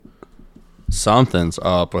Something's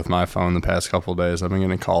up with my phone the past couple of days. I've been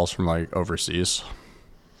getting calls from like overseas.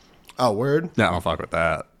 Oh, word? Yeah, I don't fuck with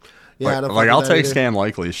that. Yeah, like, I don't like fuck I'll with that take either. scam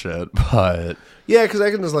likely shit, but Yeah, because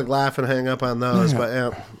I can just like laugh and hang up on those. But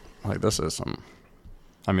yeah. like this is some.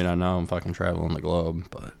 I mean, I know I'm fucking traveling the globe,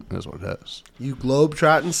 but it is what it is. You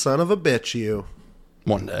globe-trotting son of a bitch, you.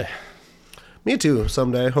 One day. Me too,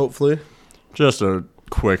 someday, hopefully. Just a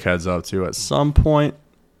quick heads up too. At some point,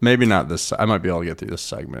 maybe not this. I might be able to get through this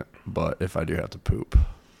segment, but if I do have to poop,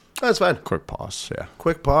 That's fine. quick pause. Yeah.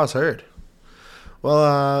 Quick pause heard.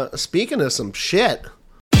 Well, speaking of some shit,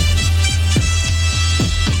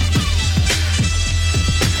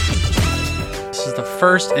 This is the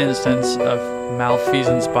first instance of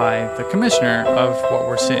malfeasance by the commissioner of what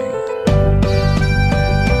we're seeing.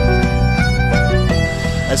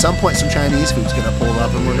 at some point some Chinese food's going to pull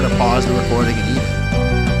up and we're going to pause the recording and eat it.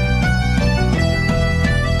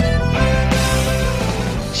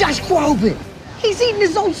 Josh Groban! He's eating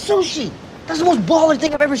his own sushi! That's the most baller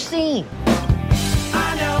thing I've ever seen!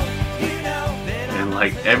 And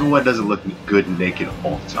like everyone doesn't look good naked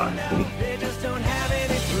all the time.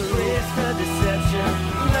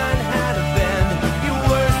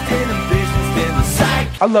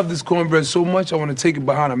 I love this cornbread so much I want to take it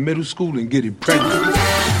behind a middle school and get it pregnant.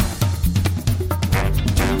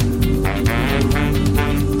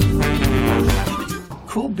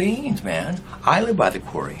 Cool beans, man. I live by the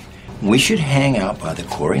quarry. We should hang out by the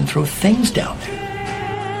quarry and throw things down there.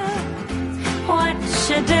 What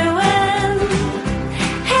you doing?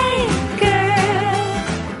 Hey, girl,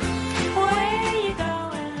 where you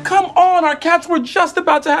going? Come on, our cats were just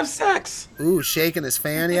about to have sex. Ooh, shaking his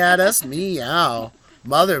fanny at us? Meow.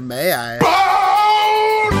 Mother, may I?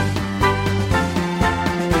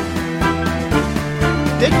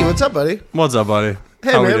 Dickie, what's up, buddy? What's up, buddy?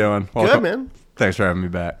 Hey, How man. we doing? Good, man. Thanks for having me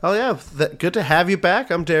back. Oh, yeah. Good to have you back.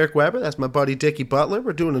 I'm Derek Weber. That's my buddy Dickie Butler.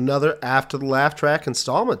 We're doing another After the Laugh Track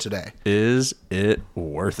installment today. Is it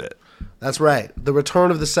worth it? That's right. The return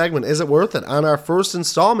of the segment. Is it worth it? On our first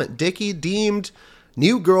installment, Dickie deemed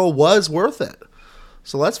New Girl was worth it.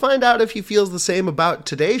 So let's find out if he feels the same about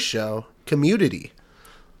today's show, Community.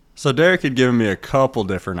 So Derek had given me a couple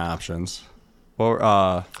different options.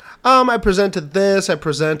 Well, I presented this. I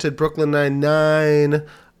presented Brooklyn Nine-Nine.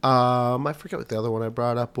 I forget what the other one I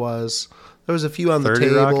brought up was. There was a few on the 30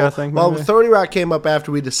 table. Rock, I think, Well, maybe? 30 Rock came up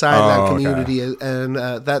after we decided on okay. Community, and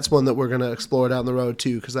that's one that we're going to explore down the road,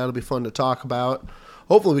 too, because that'll be fun to talk about.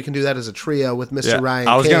 Hopefully we can do that as a trio with Mr. yeah, Ryan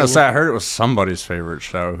I was King. going to say, I heard it was somebody's favorite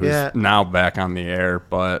show who's Yeah. now back on the air,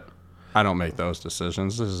 but I don't make those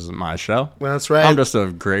decisions. This isn't my show. That's right. I'm just a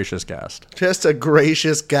gracious guest. Just a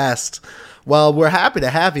gracious guest. Well, we're happy to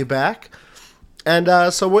have you back. And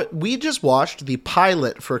so we just watched the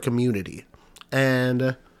pilot for Community.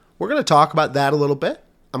 And we're going to talk about that a little bit.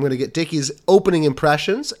 I'm going to get Dickie's opening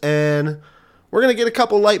impressions. And we're going to get a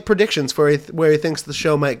couple light predictions for where he thinks the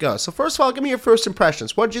show might go. So first of all, give me your first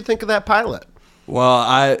impressions. What did you think of that pilot?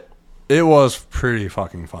 Well, it was pretty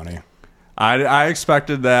fucking funny. I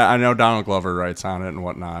expected that. I know Donald Glover writes on it and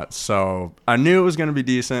whatnot, so I knew it was going to be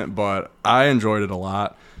decent, but I enjoyed it a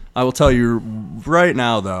lot. I will tell you right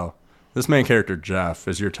now, though, this main character, Jeff,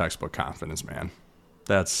 is your textbook confidence man.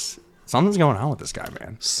 Something's going on with this guy,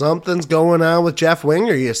 man. Something's going on with Jeff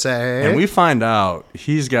Winger, you say. And we find out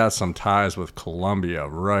he's got some ties with Columbia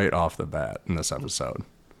right off the bat in this episode.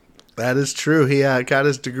 That is true. He got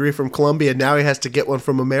his degree from Columbia. Now he has to get one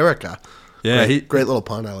from America. Yeah, great little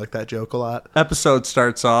pun. I like that joke a lot. Episode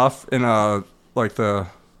starts off in what's the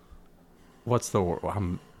word?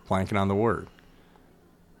 I'm blanking on the word.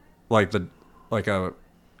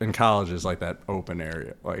 In colleges, like that open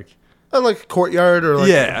area, like Like a courtyard or like...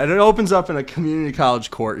 yeah, and it opens up in a community college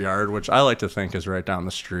courtyard, which I like to think is right down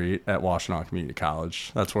the street at Washtenaw Community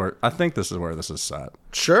College. That's where I think this is where this is set.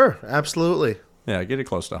 Sure, absolutely. Yeah, get it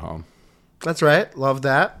close to home. That's right. Love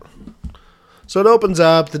that. So it opens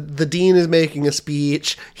up. The dean is making a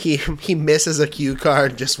speech. He misses a cue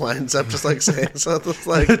card. Just winds up just like saying something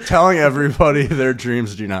like telling everybody their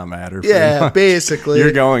dreams do not matter. Yeah, much. basically.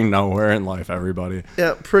 You're going nowhere in life, everybody.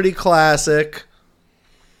 Yeah, pretty classic.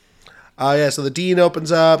 So the dean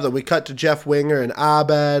opens up. Then we cut to Jeff Winger and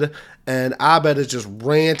Abed, and Abed is just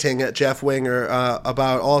ranting at Jeff Winger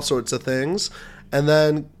about all sorts of things, and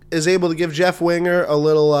then is able to give Jeff Winger a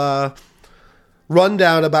little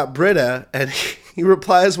rundown about Britta, and he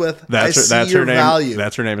replies with, That's your her name. value.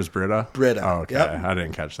 That's her name is Britta. Britta. Oh, okay. Yep. I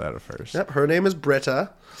didn't catch that at first. Yep, her name is Britta.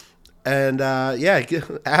 And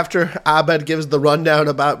after Abed gives the rundown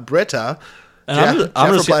about Britta, Jeff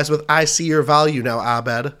replies with, I see your value now,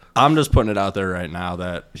 Abed. I'm just putting it out there right now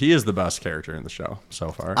that he is the best character in the show so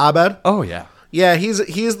far. Abed? Oh, yeah. Yeah,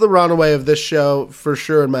 he's the runaway of this show for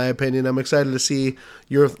sure, in my opinion. I'm excited to see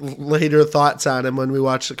your later thoughts on him when we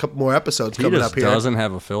watch a couple more episodes coming up here. He doesn't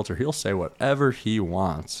have a filter. He'll say whatever he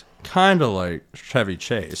wants. Kind of like Chevy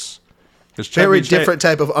Chase. Very different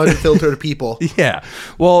type of unfiltered people. Yeah.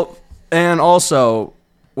 Well, and also,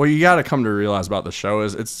 what you got to come to realize about the show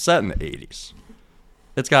is it's set in the 80s.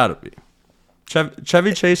 It's got to be.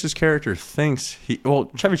 Chevy Chase's character thinks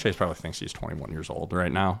Chevy Chase probably thinks he's 21 years old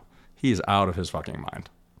right now. He's out of his fucking mind.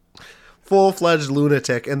 Full-fledged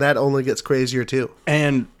lunatic, and that only gets crazier too.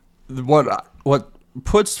 And what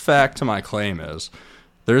puts fact to my claim is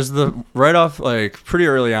there's right off, like, pretty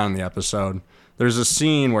early on in the episode, there's a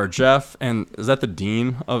scene where Jeff is that the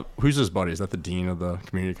dean of, who's his buddy? Is that the dean of the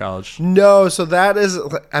community college? No, so that is,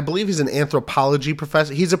 I believe he's an anthropology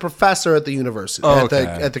professor. He's a professor at the university,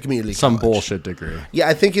 at the community Some college. bullshit degree. Yeah,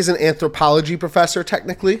 I think he's an anthropology professor,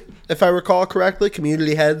 technically, if I recall correctly.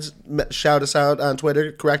 Community heads, shout us out on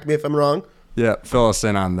Twitter. Correct me if I'm wrong. Yeah, fill us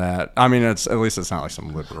in on that. I mean, at least it's not like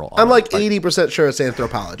some liberal. I'm like 80% sure it's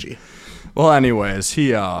anthropology. Well, anyways,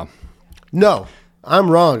 No,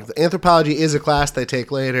 I'm wrong. Anthropology is a class they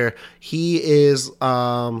take later. He is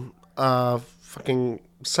fucking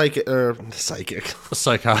psychic.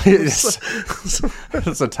 Psychiatrist.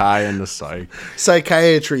 It's a tie into psych.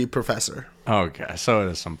 Psychiatry professor. Okay, so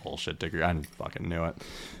it is some bullshit degree. I fucking knew it.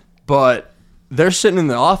 But they're sitting in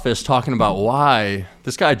the office talking about why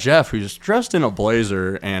this guy Jeff, who's dressed in a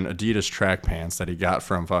blazer and Adidas track pants that he got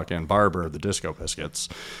from fucking Barber, the Disco Biscuits,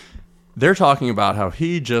 they're talking about how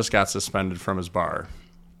he just got suspended from his bar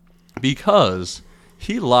because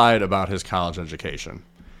he lied about his college education.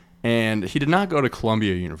 And he did not go to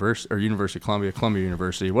Columbia University, or University of Columbia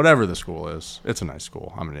University, whatever the school is. It's a nice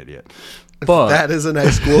school. I'm an idiot. But that is a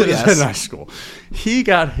nice school, yes. It's a nice school. He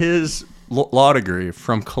got his law degree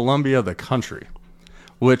from Columbia, the country,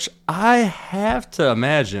 which I have to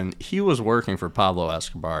imagine he was working for Pablo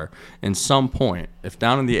Escobar in some point. If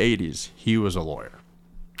down in the 80s, he was a lawyer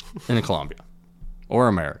in Colombia or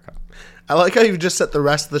America. I like how you just set the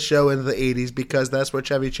rest of the show into the 80s because that's where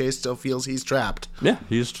Chevy Chase still feels he's trapped. Yeah,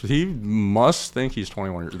 he must think he's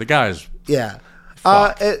 21 years. The guy's yeah.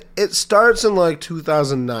 fucked. It starts in like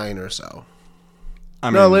 2009 or so.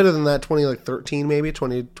 No, later than that, 2013 maybe,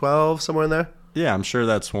 2012, somewhere in there. Yeah, I'm sure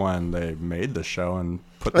that's when they made the show and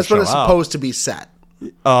put that's the show when it's out. supposed to be set.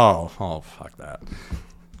 Oh, fuck that.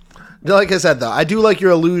 Like I said, though, I do like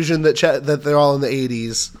your illusion that that they're all in the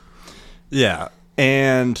 80s. Yeah,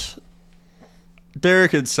 and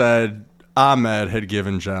Derek had said Ahmed had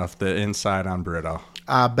given Jeff the inside on Britta.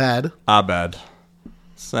 Abed.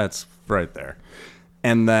 So that's right there.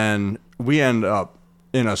 And then we end up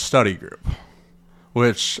in a study group,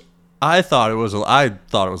 which I thought it was a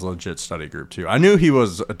legit study group too. I knew he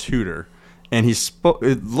was a tutor, and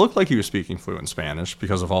it looked like he was speaking fluent Spanish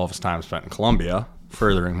because of all of his time spent in Colombia,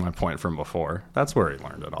 furthering my point from before. That's where he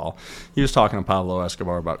learned it all. He was talking to Pablo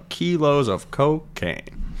Escobar about kilos of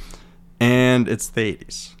cocaine. And it's the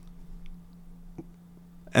 80s.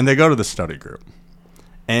 And they go to the study group.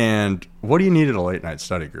 And what do you need at a late night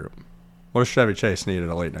study group? What does Chevy Chase need at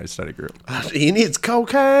a late night study group? He needs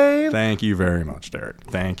cocaine. Thank you very much, Derek.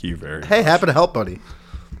 Thank you very much. Hey, happy to help, buddy.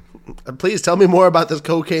 Please tell me more about this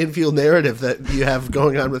cocaine fueled narrative that you have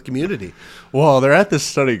going on with Community. Well, they're at this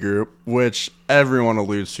study group, which everyone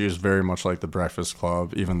alludes to is very much like the Breakfast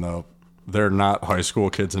Club, even though they're not high school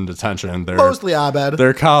kids in detention. They're mostly Abed.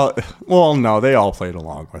 They're well, no, they all played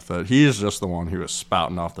along with it. He's just the one who was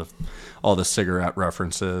spouting off all the cigarette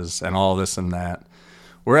references and all this and that.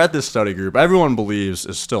 We're at this study group. Everyone believes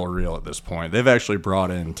is still real at this point. They've actually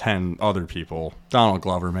brought in 10 other people. Donald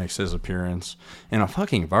Glover makes his appearance in a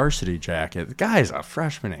fucking varsity jacket. The guy's a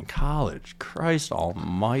freshman in college. Christ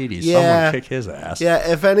almighty. Yeah. Someone kick his ass.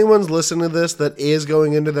 Yeah, if anyone's listening to this that is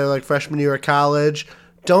going into their like freshman year of college,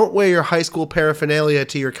 don't wear your high school paraphernalia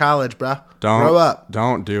to your college, bruh. Grow up.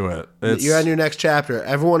 Don't do it. You're on your next chapter.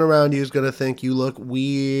 Everyone around you is going to think you look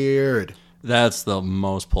weird. That's the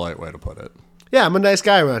most polite way to put it. Yeah, I'm a nice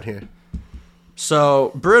guy around here.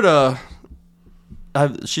 So Britta,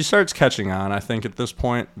 she starts catching on, I think, at this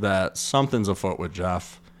point that something's afoot with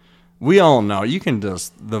Jeff. We all know. The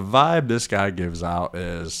vibe this guy gives out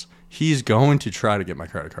is he's going to try to get my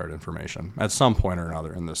credit card information at some point or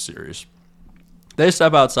another in this series. They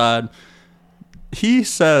step outside. He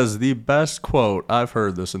says the best quote I've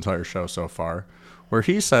heard this entire show so far, where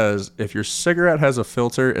he says, if your cigarette has a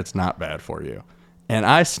filter, it's not bad for you. And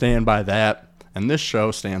I stand by that. And this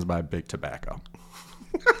show stands by Big Tobacco.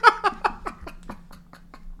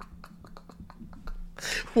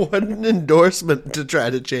 What an endorsement to try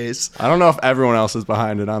to chase. I don't know if everyone else is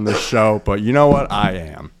behind it on this show, but you know what? I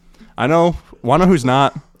am. I know Wanna who's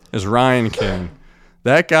not? Is Ryan King.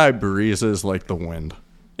 That guy breezes like the wind.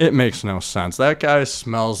 It makes no sense. That guy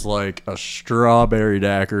smells like a strawberry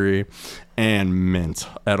daiquiri and mint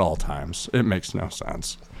at all times. It makes no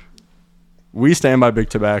sense. We stand by Big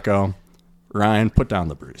Tobacco. Ryan, put down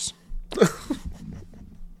the breeze.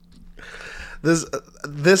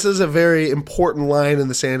 This is a very important line in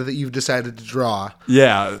the sand that you've decided to draw.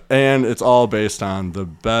 Yeah, and it's all based on the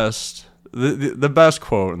best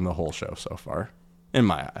quote in the whole show so far, in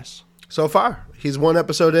my eyes. So far, he's one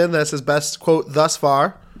episode in. That's his best quote thus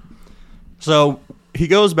far. So he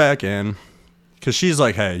goes back in because she's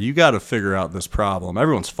like, hey, you got to figure out this problem.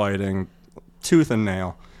 Everyone's fighting tooth and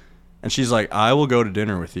nail. And she's like, I will go to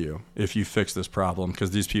dinner with you if you fix this problem because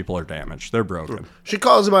these people are damaged. They're broken. She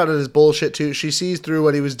calls him out on his bullshit, too. She sees through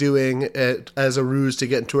what he was doing as a ruse to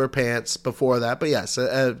get into her pants before that. But yes,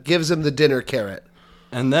 gives him the dinner carrot.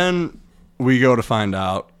 And then we go to find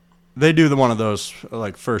out. They do one of those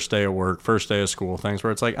like first day of work, first day of school things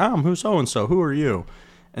where it's like, who's so-and-so? Who are you?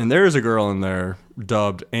 And there's a girl in there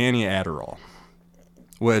dubbed Annie Adderall,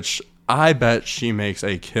 which I bet she makes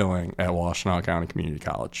a killing at Washtenaw County Community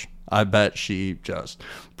College. I bet she just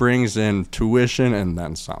brings in tuition and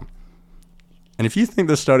then some. And if you think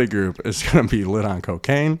the study group is going to be lit on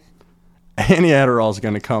cocaine, Annie Adderall is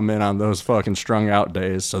going to come in on those fucking strung out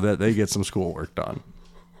days so that they get some schoolwork done.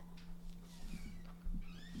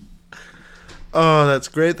 Oh, that's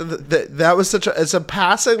great. That was it's a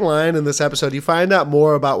passing line in this episode. You find out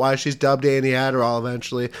more about why she's dubbed Annie Adderall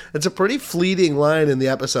eventually. It's a pretty fleeting line in the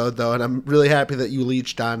episode, though, and I'm really happy that you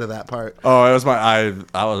leached onto that part. Oh, it was I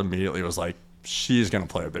was immediately was like, she's going to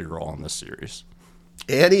play a big role in this series.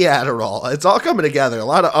 Annie Adderall. It's all coming together. A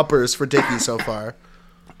lot of uppers for Dickie so far.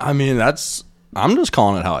 I mean, I'm just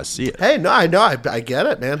calling it how I see it. Hey, no, I know. I get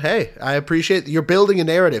it, man. Hey, I appreciate you're building a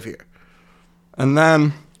narrative here. And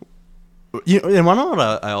then... You know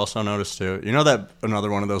what I also noticed too? You know that another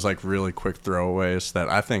one of those like really quick throwaways that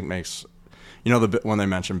I think makes, when they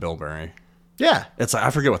mention Bill Murray. Yeah. It's like, I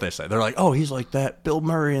forget what they say. They're like, oh, he's like that Bill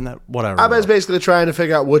Murray and that whatever. I was basically trying to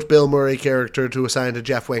figure out which Bill Murray character to assign to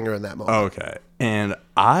Jeff Winger in that moment. Okay. And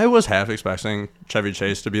I was half expecting Chevy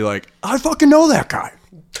Chase to be like, I fucking know that guy.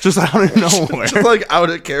 Just out of nowhere. Just like out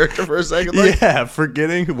of character for a second. Yeah,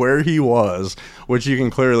 forgetting where he was, which you can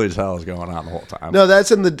clearly tell is going on the whole time. No,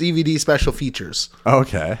 that's in the DVD special features.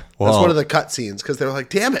 Okay. Well, that's one of the cut scenes because they're like,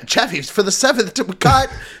 damn it, Chevy, for the 7th cut,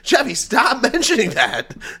 Chevy, stop mentioning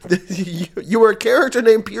that. You were a character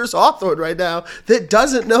named Pierce Hawthorne right now that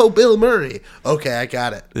doesn't know Bill Murray. Okay, I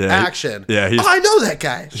got it. Yeah, action. Yeah, I know that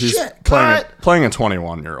guy. He's Shit. playing a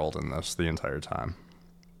 21-year-old in this the entire time.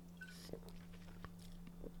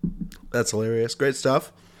 That's hilarious. Great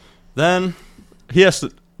stuff. Then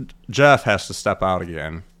Jeff has to step out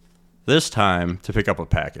again, this time to pick up a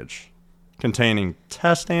package containing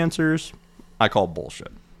test answers I call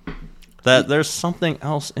bullshit. That there's something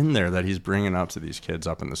else in there that he's bringing up to these kids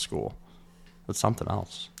up in the school. It's something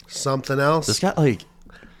else. Something else? It's got like...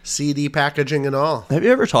 CD packaging and all. Have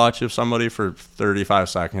you ever talked to somebody for 35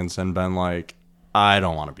 seconds and been like, I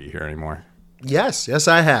don't want to be here anymore? Yes,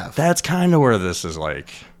 I have. That's kind of where this is like...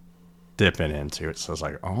 dipping into it. So it's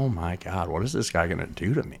like, oh my God, what is this guy going to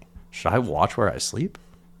do to me? Should I watch where I sleep?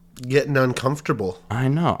 Getting uncomfortable. I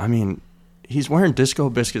know. I mean, he's wearing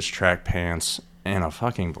Disco Biscuits track pants and a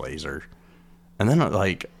fucking blazer. And then,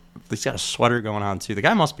 like, he's got a sweater going on, too. The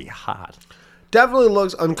guy must be hot. Definitely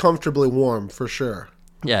looks uncomfortably warm, for sure.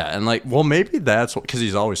 Yeah, and, like, well, maybe that's because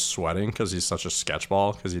he's always sweating because he's such a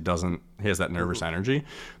sketchball because he has that nervous energy.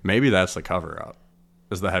 Maybe that's the cover-up.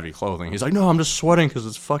 Is the heavy clothing. He's like, no, I'm just sweating because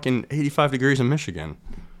it's fucking 85 degrees in Michigan.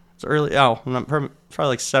 It's early, probably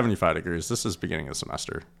like 75 degrees. This is beginning of the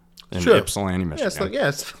semester in Ypsilanti, Michigan.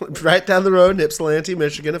 It's right down the road in Ypsilanti,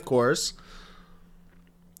 Michigan, of course.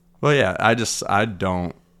 Well, yeah, I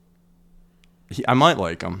might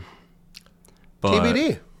like him. But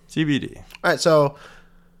TBD. All right, so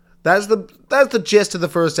that's the gist of the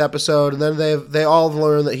first episode, and then they all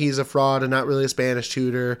learn that he's a fraud and not really a Spanish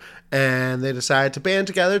tutor, and they decide to band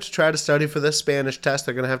together to try to study for this Spanish test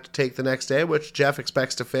they're going to have to take the next day, which Jeff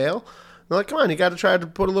expects to fail. They're like, come on, you got to try to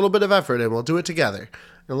put a little bit of effort in. We'll do it together.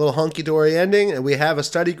 And a little hunky-dory ending, and we have a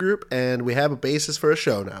study group, and we have a basis for a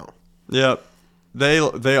show now. Yep.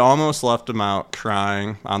 They almost left him out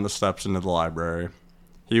crying on the steps into the library.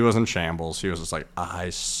 He was in shambles. He was just like,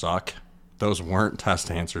 I suck. Those weren't test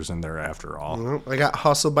answers in there after all. I got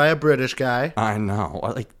hustled by a British guy. I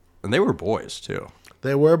know. And they were boys, too.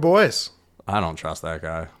 They were boys. I don't trust that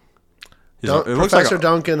guy. It looks Professor like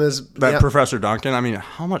Duncan is that yeah, Professor Duncan. I mean,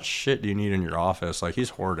 how much shit do you need in your office? Like, he's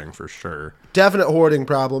hoarding for sure. definite hoarding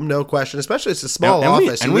problem, no question. Especially it's a small And we-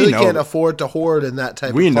 office. and you we really know can't that- afford to hoard in that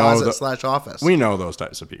type We of know closet that- slash office. We know those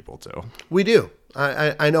types of people too. We do.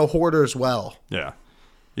 I know hoarders well. Yeah.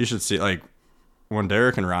 You should see, like, when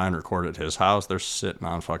Derek and Ryan record at his house, they're sitting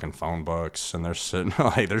on fucking phone books and they're sitting,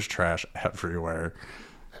 like, there's trash everywhere.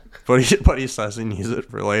 But he says he needs it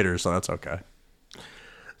for later, so that's okay.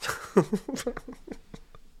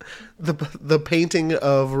 The painting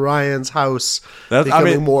of Ryan's house That's- I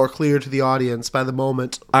becoming mean- more clear to the audience by the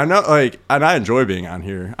moment. I know, like, and I enjoy being on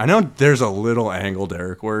here. I know there's a little angle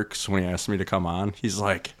Derek works when he asked me to come on. He's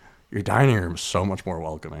like, your dining room is so much more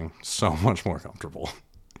welcoming, so much more comfortable.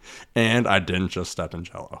 And I didn't just step in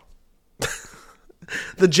Jell-O.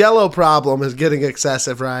 The Jell-O problem is getting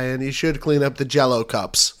excessive, Ryan. You should clean up the Jell-O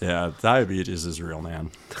cups. Yeah, diabetes is real,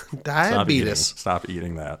 man. Diabetes. Stop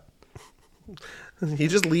eating that. He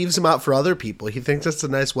just leaves them out for other people. He thinks it's a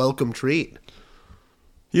nice welcome treat.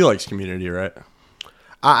 He likes Community, right?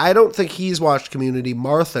 I don't think he's watched Community.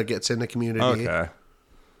 Martha gets into Community. Okay.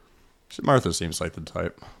 Martha seems like the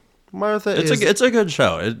type. Martha It's is... it's a good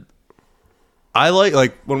show. I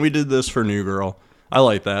like when we did this for New Girl. I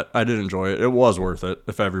like that. I did enjoy it. It was worth it.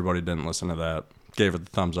 If everybody didn't listen to that, gave it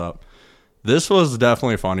the thumbs up. This was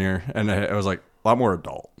definitely funnier, and it was like a lot more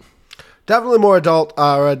adult. Definitely more adult,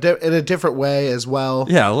 in a different way as well.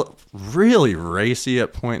 Yeah, really racy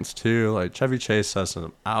at points too. Like Chevy Chase says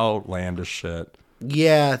some outlandish shit.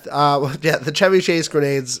 Yeah, the Chevy Chase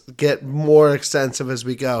grenades get more extensive as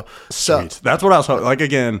we go. So, Sweet. That's what I was hoping. Like,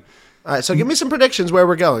 again, all right, so give me some predictions where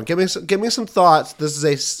we're going. Give me some thoughts. This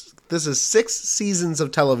is 6 seasons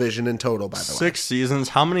of television in total, by the way. 6 seasons.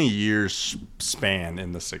 How many years span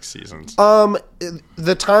in the 6 seasons? The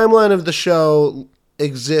timeline of the show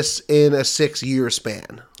exists in a 6-year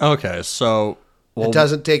span. Okay, so It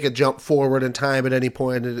doesn't take a jump forward in time at any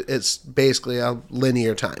point. It's basically a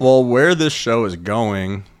linear time. Well, where this show is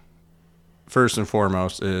going, first and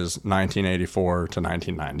foremost, is 1984 to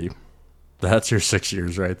 1990. That's your 6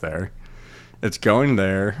 years right there. It's going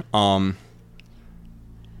there.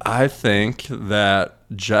 I think that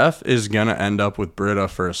Jeff is going to end up with Britta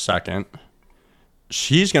for a second.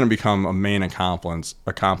 She's going to become a main accomplice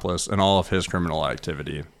in all of his criminal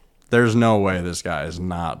activity. There's no way this guy is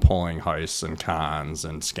not pulling heists and cons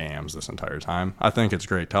and scams this entire time. I think it's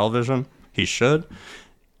great television. He should.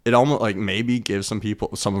 It almost like maybe gives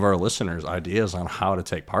some of our listeners ideas on how to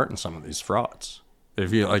take part in some of these frauds.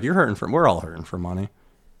 If you like, we're all hurting for money.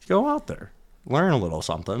 Go out there, learn a little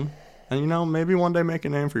something, and maybe one day make a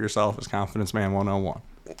name for yourself as Confidence Man 101.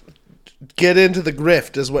 Get into the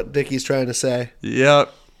grift is what Dickie's trying to say.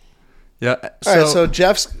 Yep. Yeah. All right, so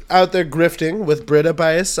Jeff's out there grifting with Britta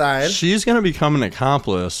by his side. She's going to become an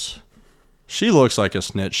accomplice. She looks like a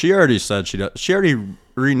snitch. She already said she does. She already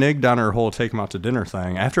reneged on her whole take him out to dinner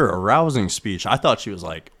thing. After a rousing speech, I thought she was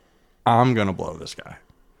like, I'm going to blow this guy.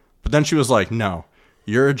 But then she was like, no,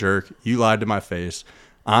 you're a jerk. You lied to my face.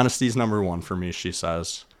 Honesty's number one for me, she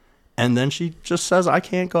says. And then she just says, I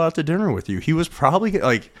can't go out to dinner with you. He was probably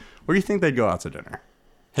like, where do you think they'd go out to dinner?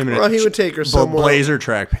 He would take her somewhere. Blazer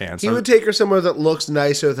track pants. He would take her somewhere that looks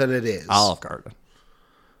nicer than it is. Olive Garden.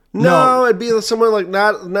 No, it'd be somewhere like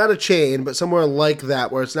not a chain, but somewhere like that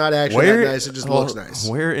where it's not actually that nice. It just looks nice.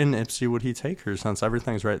 Where in Ipsy would he take her since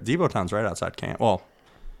everything's right? Devotown's right outside camp. Well,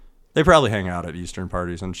 they probably hang out at Eastern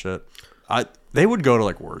parties and shit. They would go to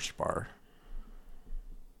like Worst Bar.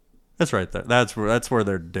 That's right there. That's where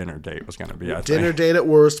their dinner date was going to be. Dinner date at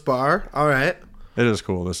Worst Bar. All right. It is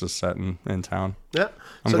cool. This is set in town. Yeah.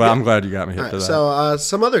 I'm glad you got me hit to that. So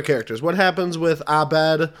some other characters. What happens with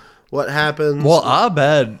Abed? What happens? Well,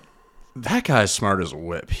 Abed, that guy's smart as a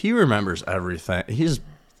whip. He remembers everything. Is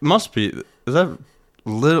that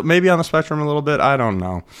maybe on the spectrum a little bit? I don't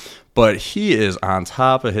know. But he is on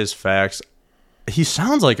top of his facts. He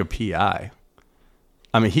sounds like a PI.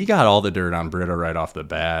 I mean, he got all the dirt on Britta right off the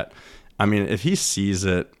bat. I mean, if he sees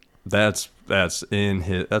it, that's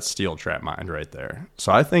steel trap mind right there.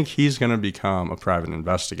 So I think he's going to become a private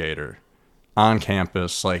investigator on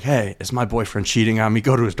campus. Like, hey, is my boyfriend cheating on me?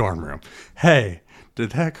 Go to his dorm room. Hey,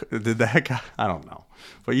 did that guy? I don't know,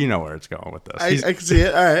 but you know where it's going with this. I can see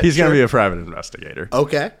it. All right, he's going to be a private investigator.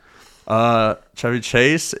 Okay. Chevy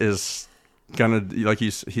Chase is gonna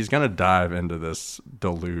he's gonna dive into this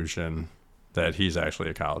delusion that he's actually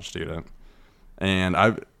a college student, and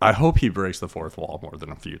I hope he breaks the fourth wall more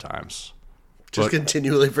than a few times. Just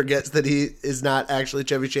continually forgets that he is not actually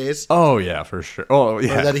Chevy Chase. Oh yeah, for sure. Oh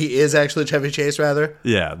yeah, or that he is actually Chevy Chase, rather.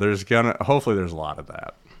 Yeah, hopefully there's a lot of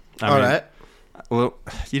that. All right. Well,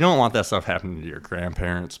 you don't want that stuff happening to your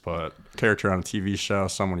grandparents, but character on a TV show,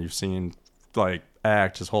 someone you've seen like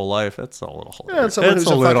act his whole life, it's a little hilarious. Yeah, and someone who's a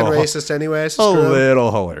fucking racist anyway. So a screw him.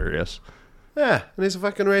 little hilarious. Yeah, and he's a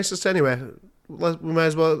fucking racist anyway. We might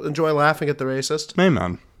as well enjoy laughing at the racist.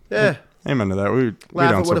 Amen. Yeah. Amen to that. We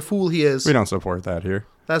Laugh don't at what a fool he is. We don't support that here.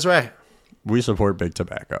 That's right. We support big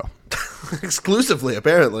tobacco. Exclusively,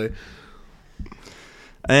 apparently.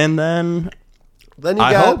 And then you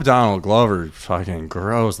I got... hope Donald Glover fucking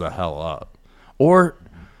grows the hell up. Or,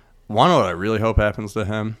 one what I really hope happens to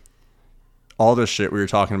him, all this shit we were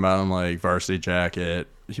talking about him, like Varsity Jacket,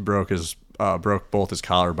 he broke both his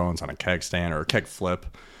collarbones on a keg stand or a keg flip.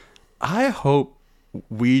 I hope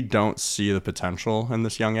we don't see the potential in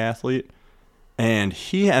this young athlete, and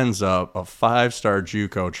he ends up a 5-star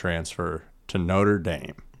JUCO transfer to Notre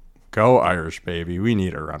Dame. Go Irish, baby. We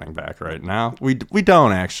need a running back right now. We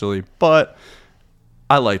don't actually, but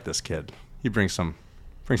I like this kid. He brings some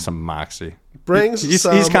moxie.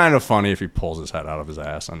 He's kind of funny if he pulls his head out of his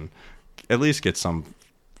ass and at least gets some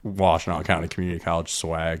Washtenaw County Community College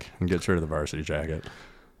swag and gets rid of the Varsity Jacket.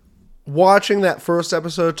 Watching that first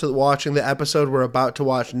episode to watching the episode we're about to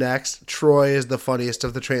watch next, Troy is the funniest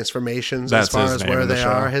of the transformations as far as where they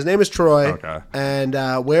are. His name is Troy. Okay. And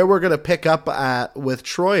where we're going to pick up at with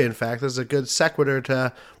Troy, in fact, this is a good sequitur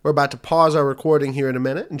to... We're about to pause our recording here in a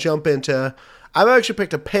minute and jump into... I've actually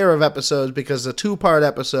picked a pair of episodes because a 2-part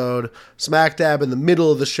episode, smack dab in the middle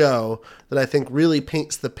of the show, that I think really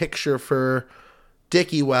paints the picture for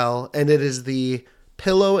Dickie well, and it is the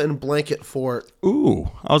Pillow and Blanket Fort. Ooh,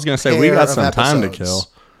 I was going to say, we got some time to kill.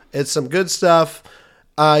 It's some good stuff.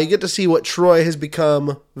 You get to see what Troy has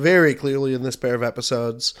become very clearly in this pair of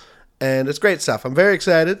episodes, and it's great stuff. I'm very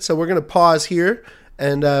excited, so we're going to pause here,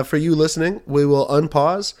 and for you listening, we will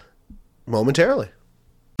unpause momentarily.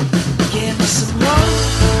 Give me some more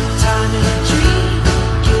time in a dream.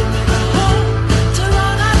 Give me the hope to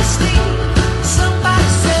run out of steam. Somebody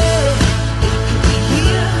said it could be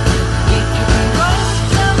here. It could be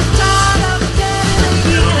road. I'm tired of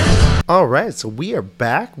getting here. All right, so we are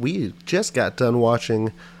back. We just got done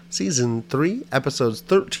watching Season 3, Episodes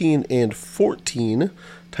 13 and 14,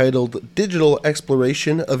 titled Digital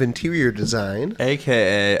Exploration of Interior Design.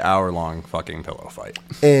 AKA hour-long fucking pillow fight.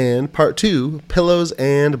 And Part 2, Pillows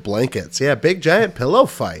and Blankets. Yeah, big giant pillow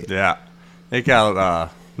fight. Yeah. It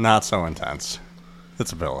got not so intense.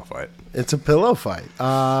 It's a pillow fight. It's a pillow fight.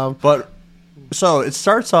 But, so, it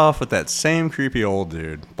starts off with that same creepy old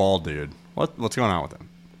dude, bald dude. What's going on with him?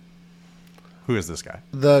 Who is this guy?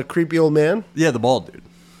 The creepy old man? Yeah, the bald dude.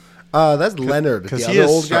 That's Leonard, the other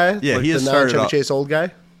old guy? Yeah, like he the non-Chevy Chase old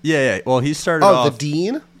guy? Yeah. Well, he started off... Oh, the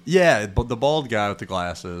dean? Yeah, but the bald guy with the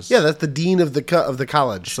glasses. Yeah, that's the dean of the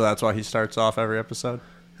college. So that's why he starts off every episode?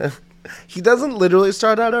 He doesn't literally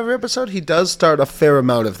start out every episode. He does start a fair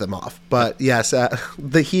amount of them off. But yes,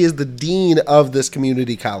 he is the dean of this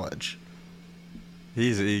community college.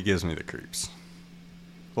 He gives me the creeps.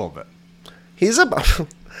 A little bit. He's about...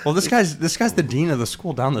 Well, this guy's the dean of the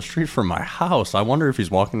school down the street from my house. I wonder if he's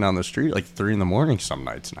walking down the street like 3 a.m. some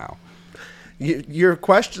nights now. Your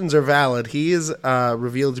questions are valid. He is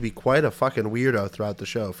revealed to be quite a fucking weirdo throughout the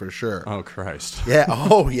show, for sure. Oh, Christ. Yeah.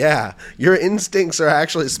 Oh, yeah. Your instincts are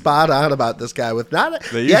actually spot on about this guy.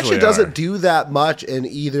 He actually doesn't do that much in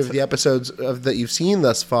either of the episodes that you've seen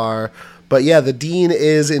thus far. But yeah, the dean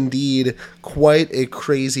is indeed quite a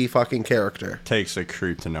crazy fucking character. Takes a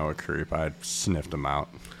creep to know a creep. I sniffed him out.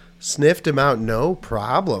 Sniffed him out, no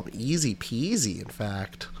problem. Easy peasy, in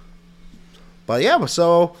fact. But yeah,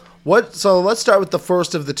 so let's start with the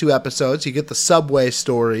first of the 2 episodes. You get the Subway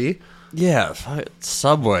story. Yeah,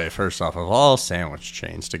 Subway, first off, of all sandwich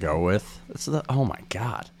chains to go with. Oh my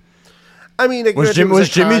God. I mean, was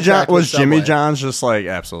Jimmy John's just like,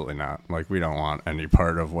 absolutely not. Like, we don't want any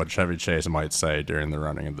part of what Chevy Chase might say during the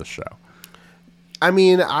running of the show. I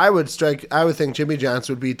mean, I would think Jimmy John's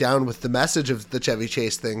would be down with the message of the Chevy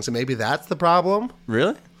Chase thing, so maybe that's the problem.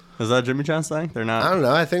 Really? Is that Jimmy John's thing? They're not. I don't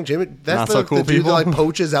know. I think that's so cool the dude people that like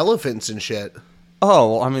poaches elephants and shit.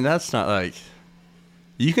 Oh, well, I mean, that's not like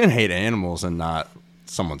you can hate animals and not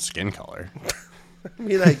someone's skin color. I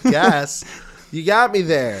mean, I guess you got me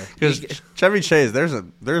there. Because Chevy Chase,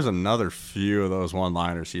 there's another few of those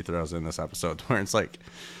one-liners he throws in this episode where it's like,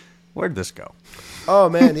 where'd this go? Oh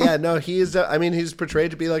man, yeah, no, he's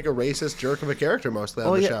portrayed to be like a racist jerk of a character mostly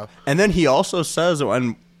on the show. And then he also says,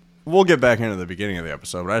 and we'll get back into the beginning of the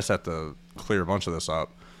episode, but I just have to clear a bunch of this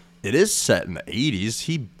up. It is set in the 80s.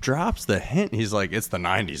 He drops the hint. He's like, it's the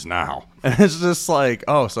 90s now. And it's just like,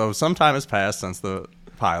 oh, so some time has passed since the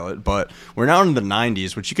pilot, but we're now in the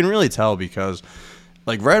 90s, which you can really tell because,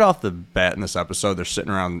 like, right off the bat in this episode, they're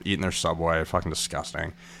sitting around eating their Subway. Fucking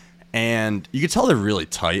disgusting. And you can tell they're really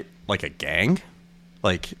tight. like a gang,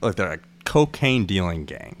 like they're a cocaine dealing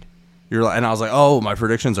gang. And I was like, oh, my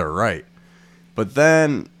predictions are right. But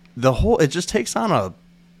then it just takes on a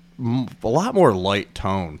lot more light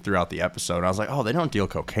tone throughout the episode. I was like, oh, they don't deal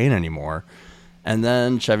cocaine anymore. And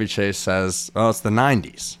then Chevy Chase says, oh, it's the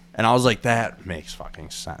 90s. And I was like, that makes fucking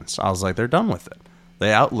sense. I was like, they're done with it.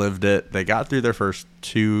 They outlived it. They got through their first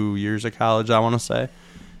 2 years of college, I want to say.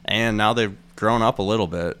 And now they've grown up a little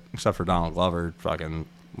bit, except for Donald Glover. Fucking,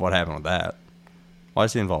 what happened with that? Why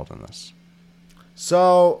is he involved in this?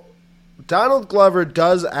 So, Donald Glover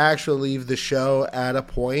does actually leave the show at a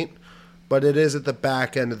point, but it is at the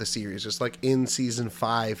back end of the series. Just like in season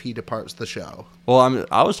 5, he departs the show. Well,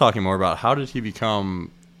 I was talking more about how did he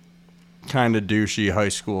become kind of douchey high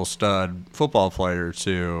school stud football player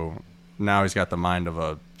to now he's got the mind of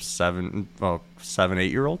a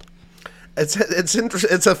 7-8-year-old.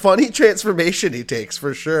 It's a funny transformation he takes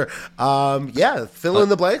for sure. Yeah, fill in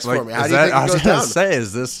the blanks for me. How do you think it goes down? I was gonna say,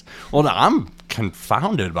 is this? Well, no, I'm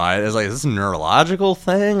confounded by it. Is this a neurological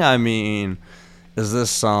thing? I mean, is this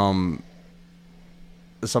some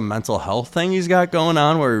mental health thing he's got going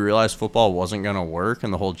on where he realized football wasn't gonna work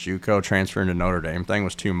and the whole JUCO transfer into Notre Dame thing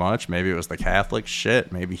was too much? Maybe it was the Catholic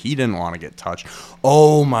shit. Maybe he didn't want to get touched.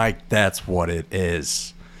 Oh my, that's what it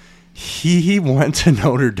is. He went to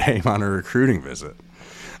Notre Dame on a recruiting visit,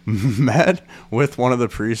 met with one of the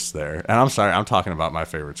priests there. And I'm sorry, I'm talking about my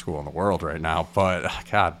favorite school in the world right now, but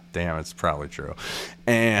god damn, it's probably true.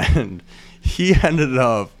 And he ended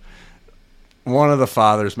up, one of the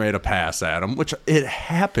fathers made a pass at him, which it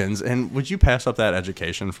happens. And would you pass up that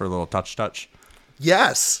education for a little touch?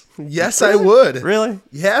 Yes. Yes, Really? I would. Really?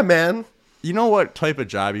 Yeah, man. You know what type of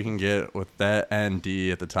job you can get with that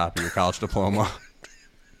ND at the top of your college diploma?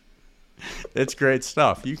 It's great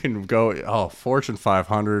stuff. You can go, Fortune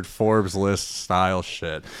 500, Forbes list style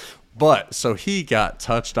shit. But, so he got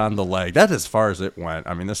touched on the leg. That's as far as it went.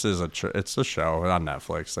 I mean, this is it's a show on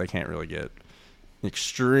Netflix. They can't really get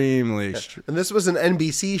extremely. And this was an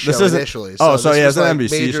NBC show This isn't- initially. So this it's was an like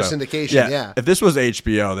NBC major show. syndication, yeah. If this was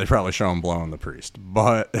HBO, they'd probably show him blowing the priest.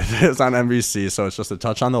 But it is on NBC, so it's just a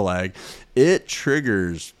touch on the leg. It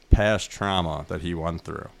triggers past trauma that he went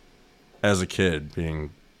through as a kid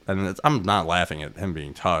being. And I'm not laughing at him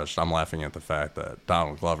being touched. I'm laughing at the fact that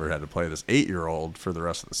Donald Glover had to play this 8-year-old for the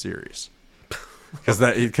rest of the series.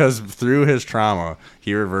 Because through his trauma,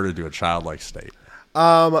 he reverted to a childlike state.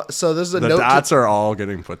 So this is a The note. dots are all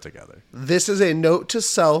getting put together. This is a note to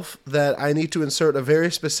self that I need to insert a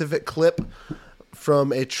very specific clip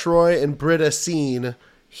from a Troy and Britta scene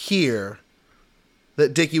here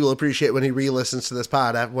that Dickie will appreciate when he re-listens to this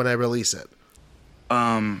pod when I release it.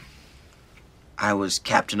 I was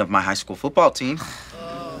captain of my high school football team.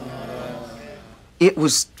 It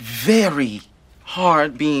was very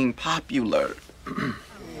hard being popular.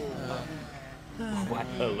 What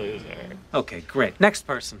a loser. Okay, great. Next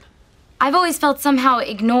person. I've always felt somehow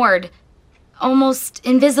ignored, almost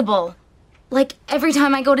invisible. Like every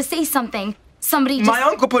time I go to say something, somebody just... My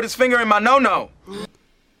uncle put his finger in my no-no.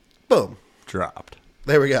 Boom. Dropped.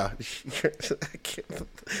 There we go.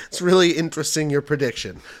 It's really interesting, your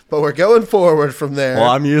prediction. But we're going forward from there. Well,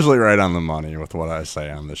 I'm usually right on the money with what I say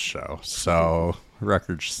on this show. So,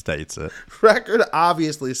 record states it. Record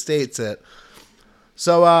obviously states it.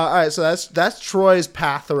 So, all right, so that's Troy's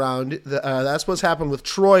path around. That's what's happened with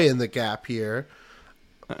Troy in the gap here.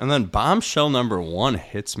 And then bombshell number 1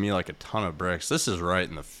 hits me like a ton of bricks. This is right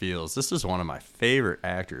in the feels. This is one of my favorite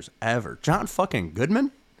actors ever. John fucking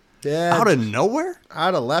Goodman? Yeah. Out of nowhere?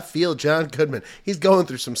 Out of left field, John Goodman. He's going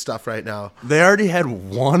through some stuff right now. They already had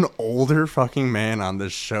one older fucking man on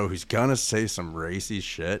this show who's gonna say some racy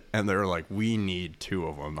shit, and they're like, we need 2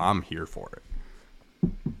 of them. I'm here for it.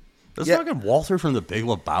 This is fucking Walter from The Big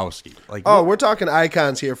Lebowski. Like, we're talking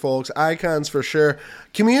icons here, folks. Icons for sure.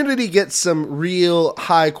 Community gets some real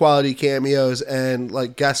high quality cameos and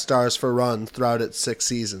like guest stars for runs throughout its 6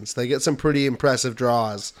 seasons. They get some pretty impressive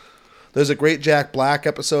draws. There's a great Jack Black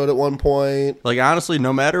episode at one point. Like, honestly,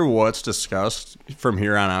 no matter what's discussed from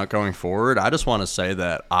here on out going forward, I just want to say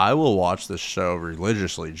that I will watch this show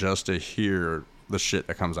religiously just to hear the shit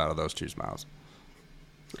that comes out of those two's mouths.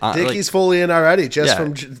 Dickie's fully in already, just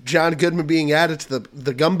from John Goodman being added to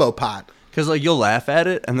the gumbo pot. Because, like, you'll laugh at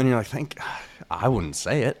it, and then you're like, I wouldn't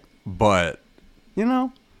say it, but, you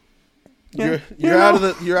know. You're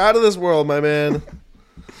out of this world, my man.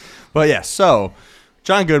 But, yeah, so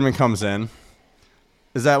John Goodman comes in.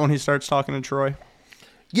 Is that when he starts talking to Troy?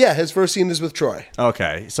 Yeah, his first scene is with Troy.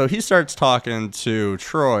 Okay, so he starts talking to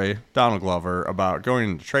Troy, Donald Glover, about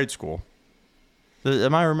going into trade school.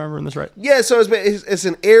 Am I remembering this right? Yeah, so it's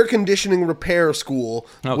an air conditioning repair school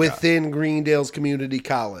Okay. within Greendale's Community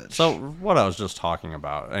College. So what I was just talking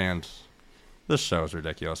about, and this show is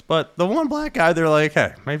ridiculous, but the one black guy, they're like,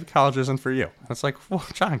 hey, maybe college isn't for you. It's like, well,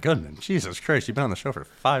 John Goodman, Jesus Christ, you've been on the show for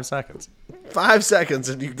 5 seconds. 5 seconds,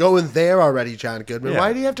 and you're going there already, John Goodman. Yeah.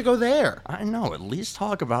 Why do you have to go there? I know. At least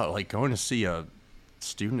talk about like going to see a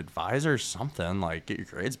student advisor or something, like get your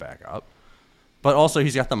grades back up. But also,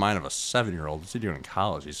 he's got the mind of a 7-year-old. What's he doing in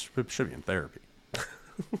college? He should be in therapy.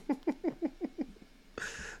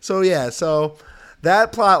 So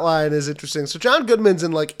that plot line is interesting. So John Goodman's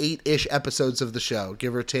in like 8-ish episodes of the show,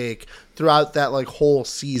 give or take, throughout that like whole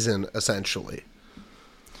season, essentially.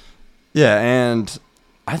 Yeah, and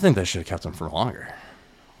I think they should have kept him for longer.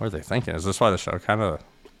 What are they thinking? Is this why the show kind of...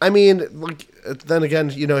 I mean, like, then again,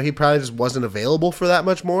 you know, he probably just wasn't available for that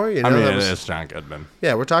much more. You know, I mean, that was- it's John Goodman.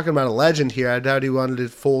 Yeah, we're talking about a legend here. I doubt he wanted to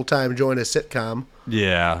full-time join a sitcom.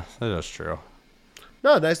 Yeah, that is true.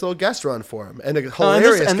 No, nice little guest run for him. And a No,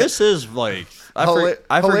 hilarious... and this is like... I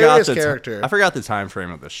forgot hilarious the character. I forgot the time frame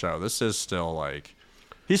of the show. This is still like...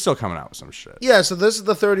 He's still coming out with some shit. Yeah, so this is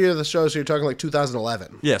the third year of the show, so you're talking like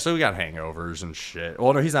 2011. Yeah, so we got Hangovers and shit.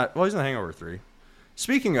 Well, no, he's not... Well, he's in Hangover 3.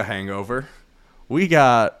 Speaking of Hangover, we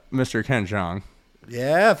got Mr. Ken Jeong.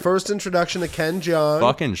 Yeah, first introduction to Ken Jeong.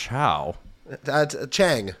 Fucking Chow.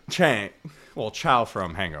 Chang. Well, Chow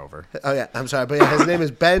from Hangover. Oh, yeah, I'm sorry. But yeah, his name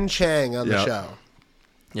is Ben Chang on the Yep. show.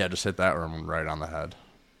 Yeah, just hit that one right on the head.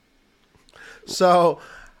 So,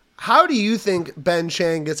 how do you think Ben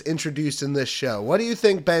Chang gets introduced in this show? What do you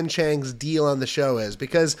think Ben Chang's deal on the show is?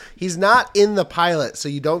 Because he's not in the pilot, so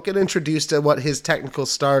you don't get introduced to what his technical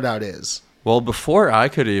start out is. Well, before I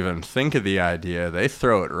could even think of the idea, they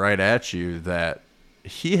throw it right at you that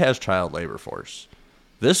he has child labor force.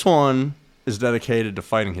 This one is dedicated to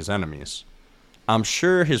fighting his enemies. I'm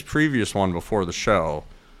sure his previous one before the show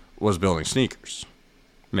was building sneakers,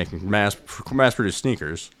 making mass-produced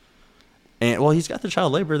sneakers. And, well, he's got the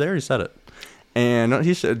child labor there. He said it. And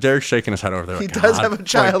Derek's shaking his head over there. He Like, does have a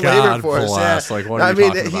child labor force. Bless. Yeah. Like, what are you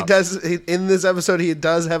talking about? He does. In this episode, he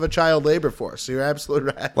does have a child labor force. So you're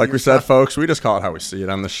absolutely right. Like we said, folks, we just call it how we see it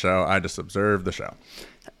on the show. I just observed the show.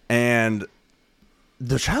 And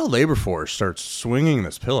the child labor force starts swinging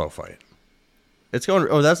this pillow fight. It's going...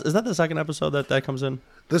 Oh, is that the second episode that comes in?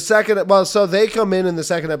 The second... Well, so they come in the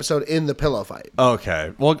second episode in the pillow fight.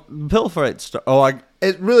 Okay. Well, pillow fight...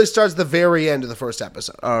 It really starts at the very end of the first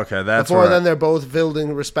episode. Okay, that's Before right. then, they're both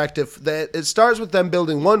building respective... It starts with them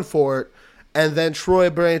building one fort, and then Troy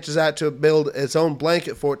branches out to build its own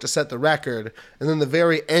blanket fort to set the record. And then the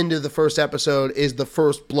very end of the first episode is the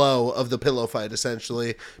first blow of the pillow fight,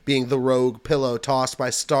 essentially, being the rogue pillow tossed by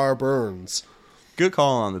Star Burns. Good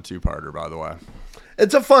call on the two-parter, by the way.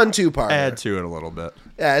 It's a fun two-parter. Add to it a little bit.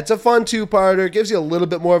 Yeah, it's a fun two-parter. It gives you a little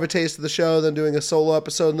bit more of a taste of the show than doing a solo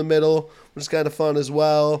episode in the middle, which is kind of fun as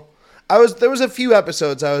well. There was a few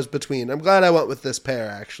episodes I was between. I'm glad I went with this pair,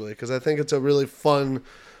 actually, because I think it's a really fun,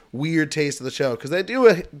 weird taste of the show. Because they do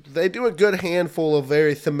a good handful of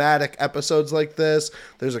very thematic episodes like this.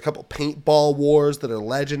 There's a couple paintball wars that are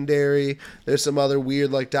legendary. There's some other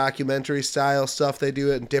weird like documentary style stuff they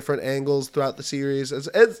do it in different angles throughout the series.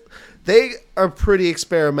 They are pretty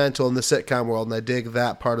experimental in the sitcom world, and I dig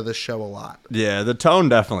that part of the show a lot. Yeah, the tone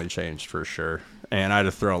definitely changed for sure. And I had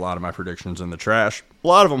to throw a lot of my predictions in the trash. A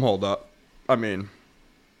lot of them hold up. I mean,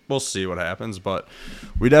 we'll see what happens, but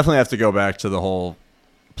we definitely have to go back to the whole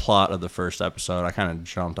plot of the first episode. I kind of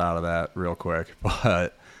jumped out of that real quick,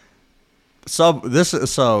 but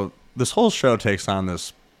this whole show takes on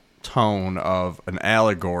this tone of an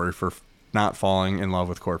allegory for not falling in love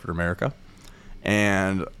with corporate America.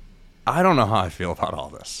 And I don't know how I feel about all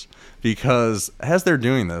this, because as they're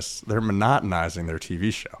doing this, they're monotonizing their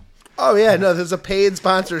TV show. Oh, yeah, no, there's a paid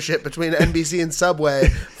sponsorship between NBC and Subway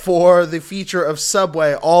for the feature of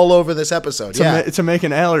Subway all over this episode. To make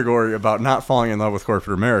an allegory about not falling in love with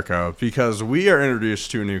corporate America, because we are introduced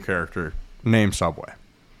to a new character named Subway.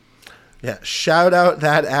 Yeah, shout out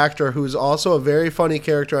that actor who's also a very funny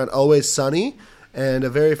character on Always Sunny and a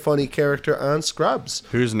very funny character on Scrubs.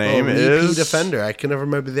 Whose name VP is... Defender. I can never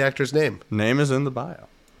remember the actor's name. Name is in the bio.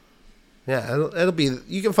 Yeah, it'll be...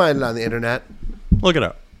 You can find it on the internet. Look it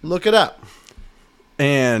up. Look it up.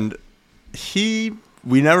 And we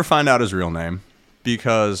never find out his real name,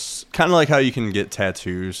 because kind of like how you can get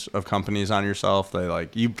tattoos of companies on yourself. They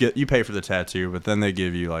like you pay for the tattoo, but then they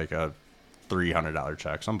give you like a $300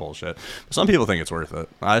 check, some bullshit. But some people think it's worth it.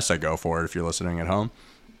 I say go for it if you're listening at home.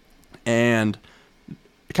 And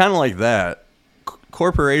kind of like that,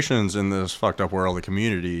 corporations in this fucked up world, the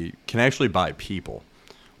community, can actually buy people.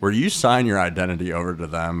 where you sign your identity over to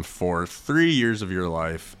them for 3 years of your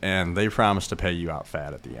life, and they promise to pay you out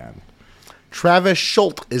fat at the end. Travis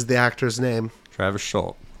Schultz is the actor's name. Travis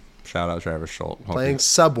Schultz. Shout out Travis Schultz. Playing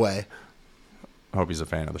Subway. Hope he's a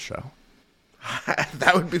fan of the show.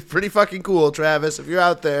 That would be pretty fucking cool, Travis. If you're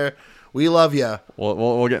out there, we love you.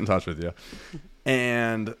 We'll get in touch with you.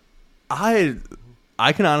 And I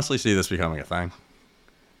can honestly see this becoming a thing.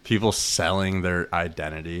 People selling their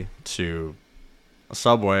identity to a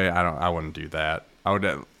Subway. I wouldn't do that. I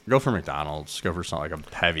would go for McDonald's. Go for something like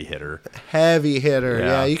a heavy hitter. Heavy hitter.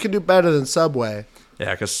 Yeah, you can do better than Subway.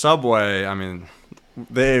 Yeah, because Subway, I mean,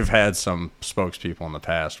 they've had some spokespeople in the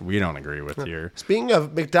past we don't agree with here. Speaking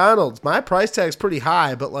of McDonald's, my price tag's pretty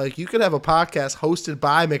high, but like you could have a podcast hosted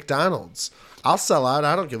by McDonald's. I'll sell out.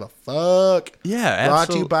 I don't give a fuck. Yeah, Brought to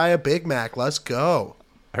absolutely. you by a Big Mac. Let's go.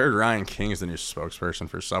 I heard Ryan King is the new spokesperson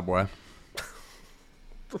for Subway.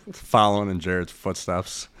 Following in Jared's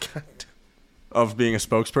footsteps of being a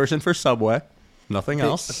spokesperson for Subway. Nothing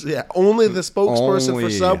else. Yeah, only the spokesperson for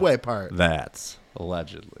Only Subway part. That's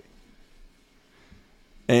allegedly.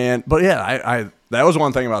 But yeah, I that was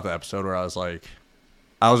one thing about the episode where I was like,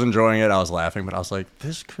 I was enjoying it, I was laughing, but I was like,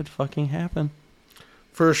 this could fucking happen.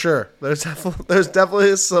 For sure. There's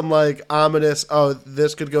definitely some like ominous, oh,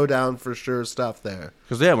 this could go down for sure stuff there.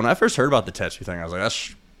 Because yeah, when I first heard about the tattoo thing, I was like,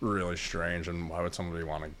 that's really strange, and why would somebody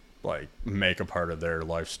want to like make a part of their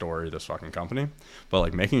life story this fucking company? But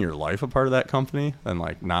like making your life a part of that company and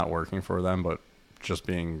like not working for them, but just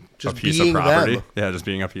being a piece of property. Them. Yeah, just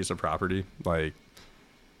being a piece of property. Like,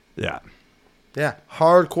 yeah. Yeah,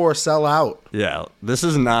 hardcore sell out. Yeah, this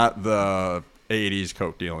is not the 80s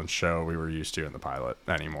coke dealing show we were used to in the pilot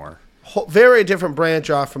anymore. Very different branch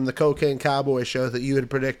off from the Cocaine Cowboy show that you had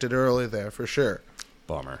predicted earlier there, for sure.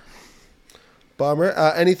 Bummer.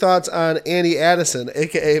 Any thoughts on Annie Addison,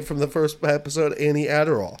 a.k.a. from the first episode, Annie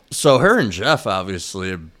Adderall? So her and Jeff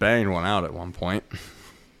obviously banged one out at one point.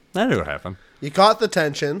 That knew what happened. You caught the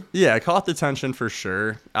tension. Yeah, I caught the tension for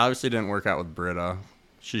sure. Obviously didn't work out with Britta.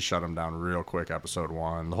 She shut him down real quick, episode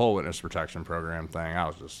 1. The whole witness protection program thing, I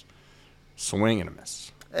was just swing and a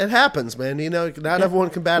miss. It happens, man. You know, not everyone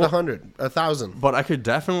can bat 100, 1,000. But I could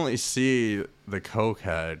definitely see the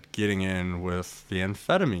cokehead getting in with the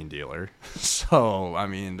amphetamine dealer. So, I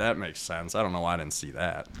mean, that makes sense. I don't know why I didn't see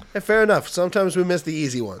that. Hey, fair enough. Sometimes we miss the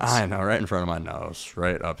easy ones. I know, right in front of my nose.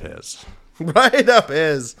 Right up his. Right up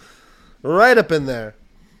his. Right up in there.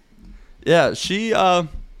 Yeah, she, the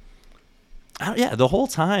whole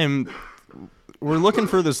time we're looking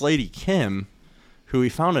for this lady, Kim, who he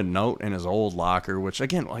found a note in his old locker, which,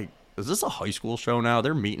 again, like, is this a high school show now?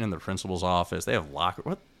 They're meeting in the principal's office. They have locker.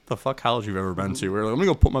 What the fuck college you've ever been to? We're like, let me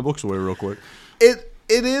go put my books away real quick. It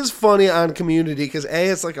is funny on Community because, A,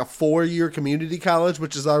 it's like a 4-year community college,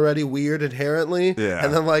 which is already weird inherently. Yeah.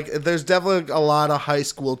 And then, like, there's definitely a lot of high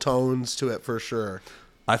school tones to it for sure.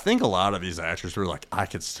 I think a lot of these actors were like, I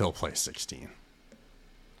could still play 16.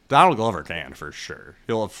 Donald Glover can, for sure.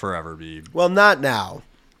 He'll forever be... Well, not now.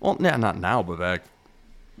 Well, yeah, not now, but back...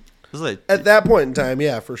 This is like, at that point in time,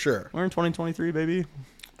 yeah, for sure. We're in 2023, baby.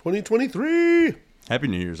 2023. Happy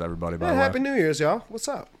New Year's, everybody, by the way. Happy New Year's, y'all. What's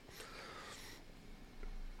up?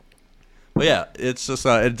 But yeah, it's just,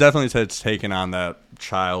 it definitely has taken on that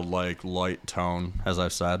childlike, light tone, as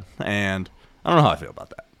I've said. And I don't know how I feel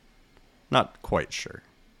about that. Not quite sure.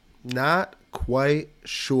 Not quite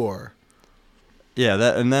sure.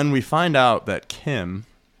 Yeah, and then we find out that Kim,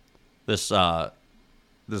 this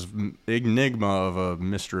enigma of a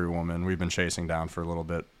mystery woman we've been chasing down for a little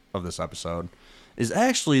bit of this episode, is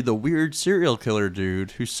actually the weird serial killer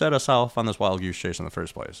dude who set us off on this wild goose chase in the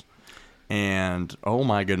first place. And oh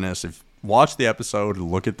my goodness, if watch the episode,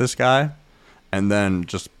 look at this guy, and then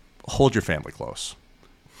just hold your family close.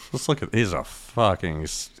 Let's look at, he's a fucking,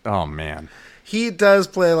 oh man. He does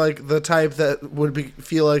play like the type that would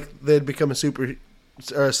feel like they'd become a serial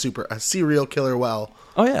killer. Well,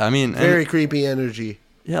 oh yeah, I mean, very creepy energy.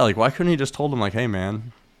 Yeah, like why couldn't he just told him like, hey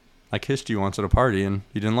man, I kissed you once at a party and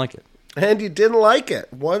you didn't like it. And you didn't like it.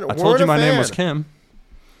 I told you my name was Kim.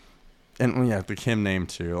 And yeah, the Kim name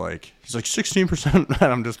too. Like he's like 16%.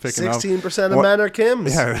 I'm just picking 16% of men are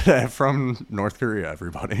Kims. Yeah, from North Korea,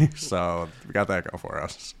 everybody. So we got that going for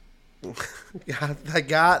us. Yeah, I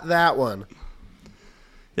got that one.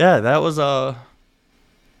 Yeah, that was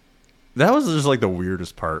just like the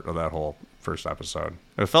weirdest part of that whole first episode.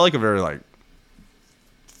 It felt like a very like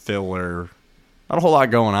filler, not a whole lot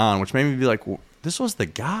going on, which made me be like, well, this was the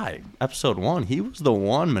guy. Episode 1, he was the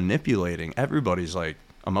one manipulating everybody's like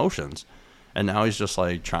emotions, and now he's just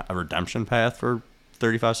like trying a redemption path for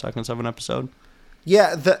 35 seconds of an episode.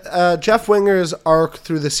 Yeah, the Jeff Winger's arc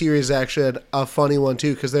through the series is actually a funny one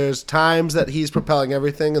too, because there's times that he's propelling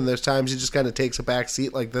everything, and there's times he just kind of takes a back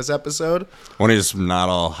seat, like this episode. When he's not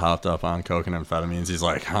all hopped up on coke and amphetamines, he's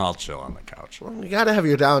like, I'll chill on the couch. Well, you gotta have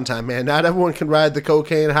your downtime, man. Not everyone can ride the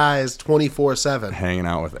cocaine highs 24/7. Hanging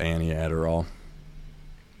out with Annie Adderall.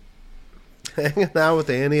 Hanging out with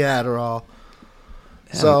Annie Adderall.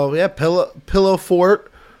 Yeah. So yeah, Pillow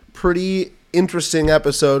Fort, pretty interesting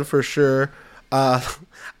episode for sure.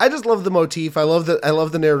 I just love the motif. I love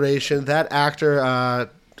the narration. That actor,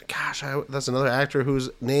 that's another actor whose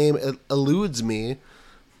name eludes me,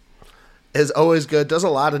 is always good. Does a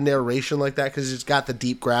lot of narration like that because he's got the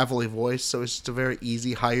deep, gravelly voice, so it's just a very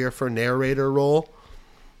easy hire for narrator role.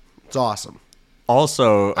 It's awesome.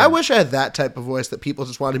 Also, I wish I had that type of voice that people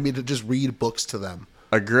just wanted me to just read books to them.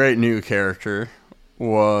 A great new character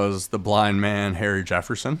was the blind man, Harry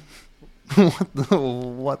Jefferson.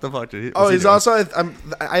 What the fuck did he? He's also.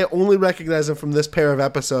 I only recognize him from this pair of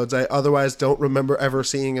episodes. I otherwise don't remember ever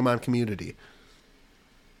seeing him on Community.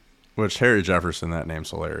 Which Harry Jefferson, that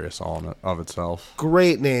name's hilarious all in of itself.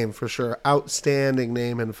 Great name for sure. Outstanding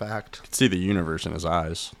name, in fact. You can see the universe in his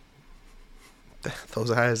eyes.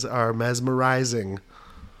 Those eyes are mesmerizing.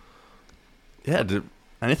 Yeah. Did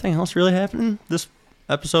anything else really happen this?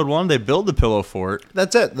 Episode 1, they build the Pillow Fort.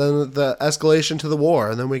 That's it. Then the escalation to the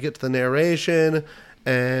war, and then we get to the narration,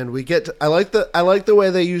 and we get. I like the way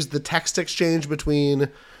they use the text exchange between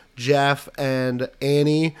Jeff and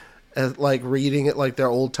Annie, like reading it like their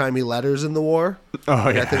old timey letters in the war. Oh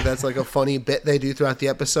yeah, I think that's like a funny bit they do throughout the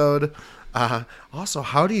episode. Also,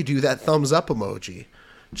 how do you do that thumbs up emoji?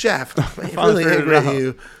 Jeff, I'm really angry at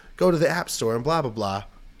you. Go to the App Store and blah blah blah.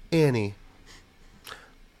 Annie.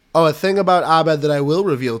 Oh, a thing about Abed that I will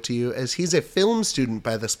reveal to you is he's a film student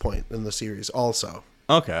by this point in the series also.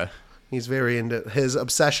 Okay. He's very into his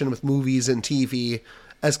obsession with movies and TV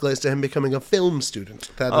escalates to him becoming a film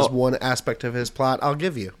student. That is one aspect of his plot I'll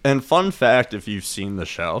give you. And fun fact, if you've seen the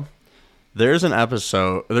show, there's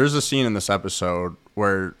a scene in this episode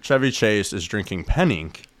where Chevy Chase is drinking pen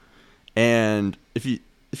ink. And if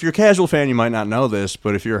you're a casual fan, you might not know this,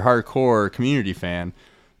 but if you're a hardcore Community fan,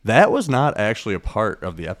 that was not actually a part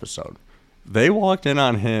of the episode. They walked in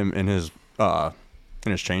on him in his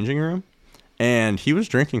changing room, and he was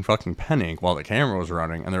drinking fucking pen ink while the camera was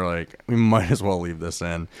running. And they're like, "We might as well leave this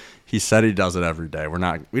in." He said he does it every day. We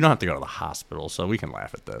don't have to go to the hospital, so we can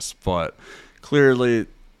laugh at this. But clearly,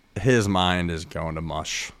 his mind is going to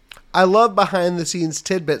mush. I love behind the scenes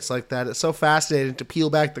tidbits like that. It's so fascinating to peel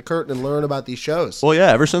back the curtain and learn about these shows. Well,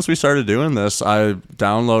 yeah. Ever since we started doing this, I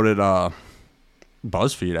downloaded.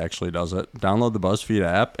 BuzzFeed actually does it. Download the BuzzFeed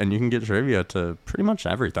app, and you can get trivia to pretty much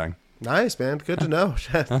everything. Nice, man. Good to know.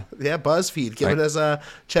 Yeah, BuzzFeed. Giving us a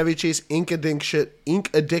Chevy Chase ink addiction.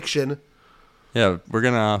 Yeah, we're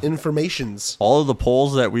going to... Informations. All of the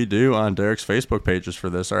polls that we do on Derek's Facebook pages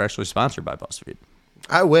for this are actually sponsored by BuzzFeed.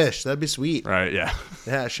 I wish. That'd be sweet. Right, yeah.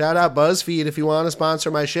 Yeah, shout out BuzzFeed if you want to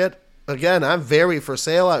sponsor my shit. Again, I'm very for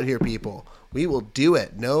sale out here, people. We will do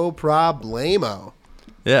it. No problemo.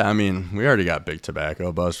 Yeah, I mean, we already got Big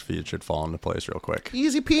Tobacco. BuzzFeed should fall into place real quick.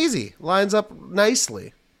 Easy peasy. Lines up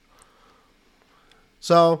nicely.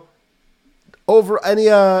 So, over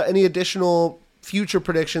any additional future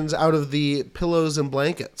predictions out of the pillows and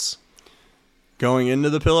blankets? Going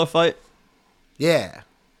into the pillow fight? Yeah.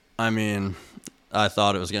 I mean, I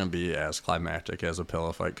thought it was going to be as climactic as a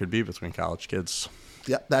pillow fight could be between college kids.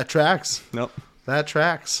 Yep, that tracks. Nope. That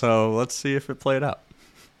tracks. So, let's see if it played out.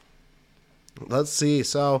 Let's see.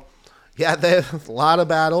 So, yeah, they have a lot of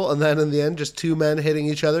battle, and then in the end, just two men hitting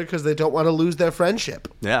each other because they don't want to lose their friendship.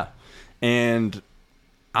 Yeah. And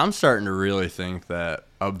I'm starting to really think that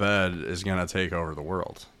Abed is going to take over the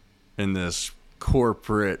world in this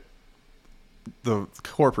the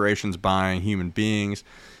corporations buying human beings.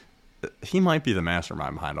 He might be the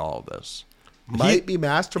mastermind behind all of this. Might be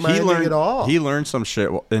masterminding it all. He learned some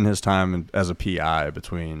shit in his time as a PI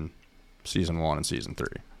between season 1 and season 3.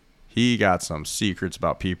 He got some secrets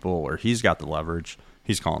about people, or he's got the leverage.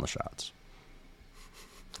 He's calling the shots.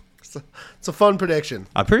 It's a fun prediction.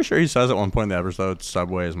 I'm pretty sure he says at one point in the episode,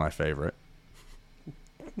 Subway is my favorite.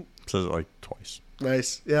 Says it like twice.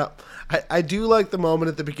 Nice. Yeah. I do like the moment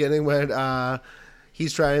at the beginning when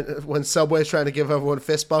when Subway's trying to give everyone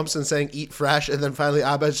fist bumps and saying eat fresh, and then finally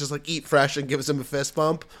Abed's just like eat fresh and gives him a fist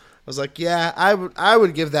bump. I was like, yeah, I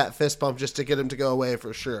would give that fist bump just to get him to go away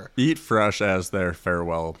for sure. Eat fresh as their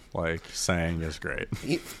farewell saying is great.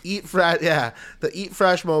 Eat fresh, yeah. The eat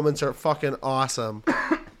fresh moments are fucking awesome.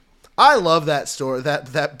 I love that story.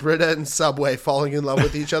 That Britta and Subway falling in love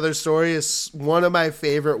with each other's story is one of my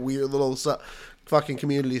favorite weird little fucking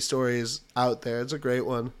Community stories out there. It's a great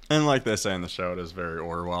one. And like they say in the show, it is very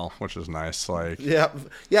Orwell, which is nice. Like, Yeah,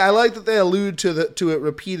 I like that they allude to it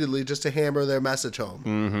repeatedly just to hammer their message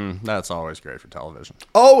home. that's always great for television.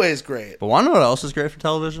 Always great. But want to know what else is great for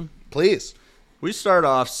television? Please. We start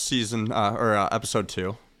off episode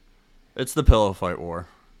 2. It's the pillow fight war.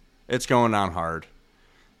 It's going down hard.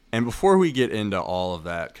 And before we get into all of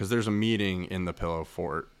that, because there's a meeting in the pillow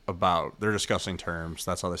fort they're discussing terms.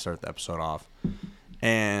 That's how they start the episode off.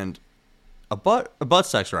 And a butt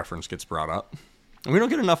sex reference gets brought up. And we don't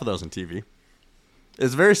get enough of those on TV.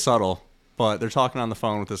 It's very subtle, but they're talking on the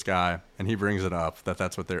phone with this guy, and he brings it up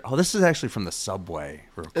that's what they're... Oh, this is actually from the subway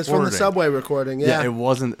recording. It's from the subway recording, yeah. Yeah, it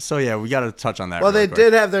wasn't... So, yeah, we got to touch on that Well, real they quick.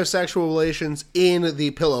 did have their sexual relations in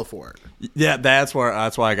the pillow fort. Yeah, that's why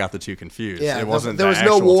I got the two confused. Yeah, it wasn't. there was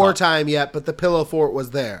no wartime yet, but the pillow fort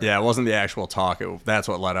was there. Yeah, it wasn't the actual talk. That's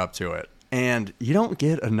what led up to it. And you don't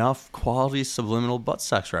get enough quality subliminal butt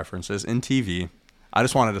sex references in TV. I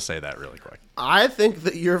just wanted to say that really quick. I think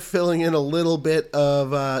that you're filling in a little bit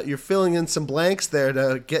of you're filling in some blanks there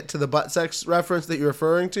to get to the butt sex reference that you're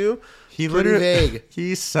referring to. He Pretty literally vague.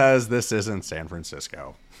 He says this isn't San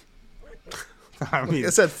Francisco. I mean, Like I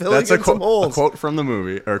said, filling in some holes. A quote from the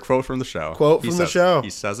movie or a quote from the show. Quote from the show. He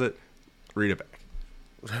says it. Read it back.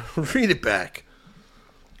 Read it back.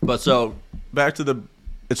 But so back to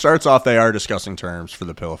it starts off. They are discussing terms for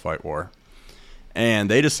the pillow fight war, and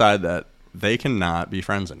they decide that they cannot be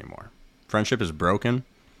friends anymore. Friendship is broken.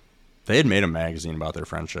 They had made a magazine about their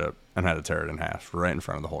friendship and had to tear it in half right in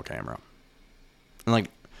front of the whole camera. And like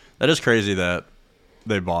that is crazy that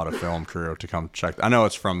they bought a film crew to come check. I know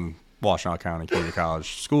it's from Washtenaw County Community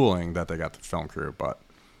College schooling that they got the film crew, but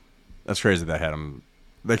that's crazy they had them.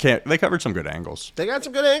 They covered some good angles. They got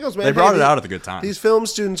some good angles, man. They brought it out at the good time. These film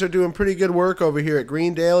students are doing pretty good work over here at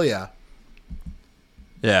Greendale, yeah.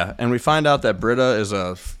 Yeah, and we find out that Britta is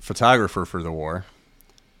a photographer for the war.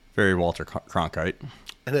 Very Walter Cronkite.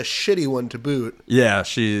 And a shitty one to boot. Yeah,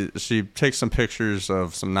 she takes some pictures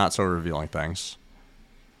of some not so revealing things.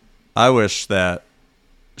 I wish that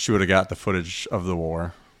she would have got the footage of the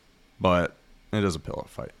war, but it is a pillow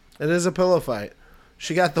fight. It is a pillow fight.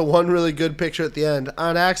 She got the one really good picture at the end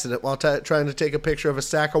on accident while trying to take a picture of a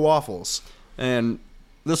stack of waffles. And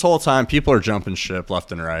this whole time, people are jumping ship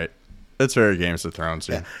left and right. It's very Games of Thrones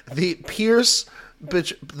here. Yeah.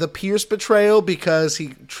 The Pierce betrayal because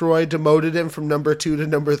Troy demoted him from number 2 to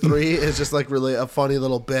number 3 is just like really a funny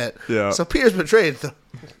little bit. Yeah. So Pierce betrayed.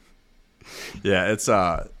 Yeah,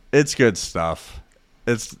 it's good stuff.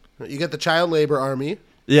 You get the child labor army.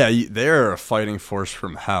 Yeah, they're a fighting force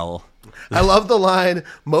from hell. I love the line,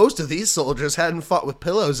 most of these soldiers hadn't fought with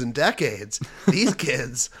pillows in decades. These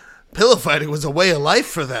kids, pillow fighting was a way of life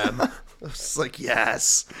for them. It's like,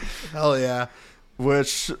 yes. Hell yeah.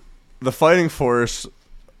 Which, the fighting force,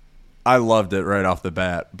 I loved it right off the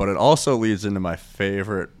bat, but it also leads into my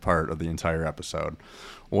favorite part of the entire episode,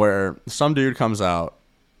 where some dude comes out,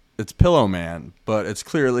 it's Pillow Man, but it's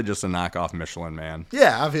clearly just a knockoff Michelin Man.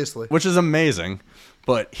 Yeah, obviously. Which is amazing.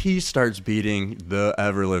 But he starts beating the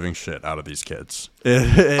ever-living shit out of these kids.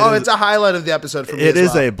 It's a highlight of the episode for me It as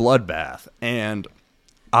is a bloodbath. And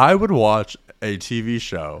I would watch a TV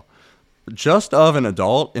show just of an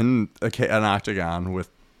adult in an octagon with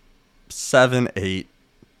 7, 8,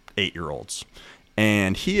 8-year-olds.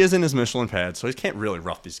 And he is in his Michelin pad, so he can't really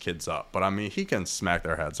rough these kids up. But, I mean, he can smack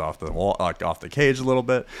their heads off the wall, like off the cage a little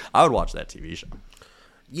bit. I would watch that TV show.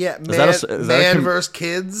 Yeah, man versus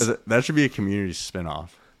kids. That should be a Community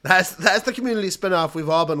spinoff. That's the Community spinoff we've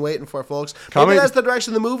all been waiting for, folks. Coming- Maybe that's the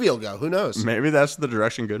direction the movie will go. Who knows? Maybe that's the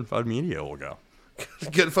direction Good and Fun Media will go.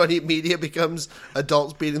 Good Funny Media becomes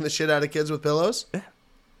adults beating the shit out of kids with pillows? Yeah.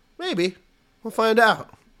 Maybe. We'll find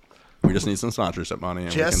out. We just need some sponsorship money,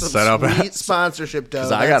 and Just we can some set up sweet sponsorship dough.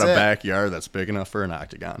 Because I got a That's it. backyard that's big enough for an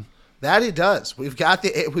octagon. That he does. We've got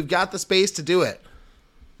the space to do it.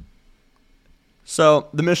 So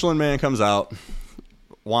the Michelin Man comes out,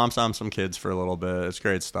 whomps on some kids for a little bit. It's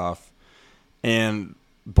great stuff. And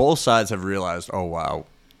both sides have realized, oh, wow,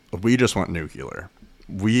 we just went nuclear.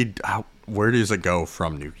 Where does it go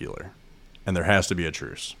from nuclear? And there has to be a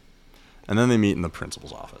truce. And then they meet in the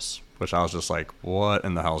principal's office, which I was just like, what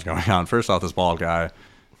in the hell is going on? First off, this bald guy,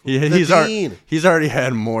 he's already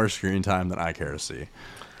had more screen time than I care to see.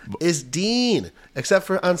 Is Dean, except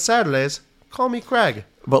for on Saturdays, call me Craig.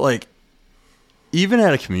 But like, even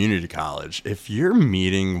at a community college, if you're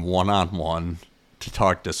meeting one-on-one to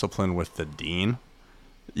talk discipline with the dean,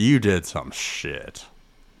 you did some shit.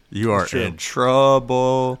 You are in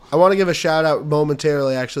trouble. I want to give a shout out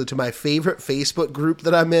momentarily, actually, to my favorite Facebook group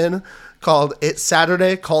that I'm in called It's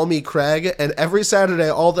Saturday, Call Me Craig. And every Saturday,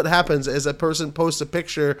 all that happens is a person posts a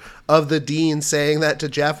picture of the dean saying that to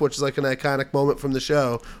Jeff, which is like an iconic moment from the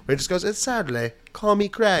show, where he just goes, "It's Saturday, call me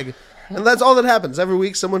Craig." And that's all that happens. Every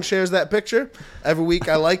week someone shares that picture. Every week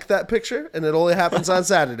I like that picture, and it only happens on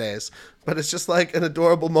Saturdays. But it's just like an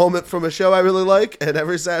adorable moment from a show I really like, and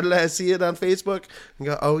every Saturday I see it on Facebook and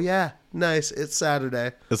go, "Oh yeah, nice, it's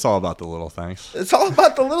Saturday." It's all about the little things. It's all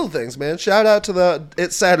about the little things, man. Shout out to the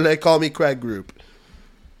It's Saturday, Call Me Craig group.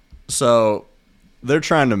 So they're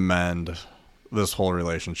trying to mend this whole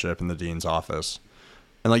relationship in the dean's office.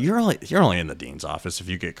 And like you're only in the dean's office if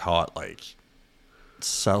you get caught like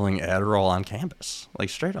selling Adderall on campus. Like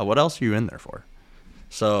straight up, what else are you in there for?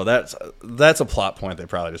 So that's a plot point they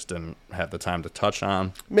probably just didn't have the time to touch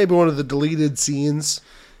on. Maybe one of the deleted scenes.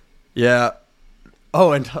 Yeah.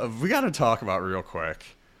 Oh, and we got to talk about real quick.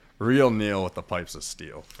 Real Neil with the pipes of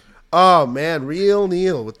steel. Oh man, Real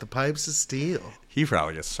Neil with the pipes of steel. He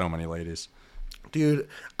probably gets so many ladies. Dude,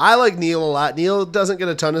 I like Neil a lot. Neil doesn't get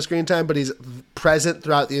a ton of screen time, but he's present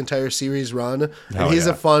throughout the entire series run. And he's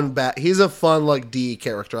a fun he's a fun like D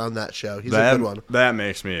character on that show. He's a good one. That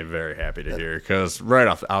makes me very happy to hear because right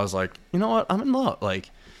off I was like, you know what? I'm in love. Like,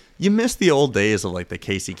 you miss the old days of like the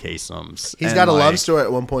Casey Kasems. He's got a love story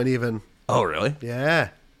at one point even. Oh, really? Yeah.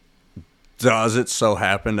 Does it so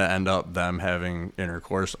happen to end up them having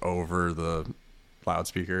intercourse over the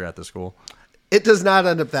loudspeaker at the school? It does not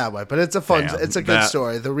end up that way, but it's a fun, Damn, it's a good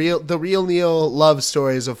story. The real Neil love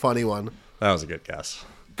story is a funny one. That was a good guess.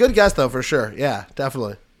 Good guess though, for sure. Yeah,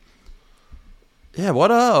 definitely. Yeah. What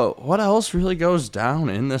else really goes down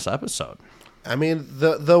in this episode? I mean,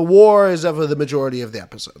 the war is of the majority of the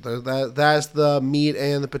episode. That's the meat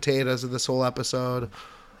and the potatoes of this whole episode.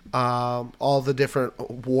 All the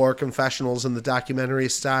different war confessionals in the documentary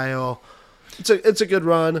style. It's a good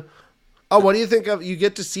run. Oh, what do you think of? You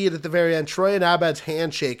get to see it at the very end. Troy and Abed's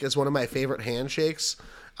handshake is one of my favorite handshakes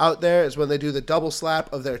out there. Is when they do the double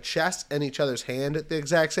slap of their chest and each other's hand at the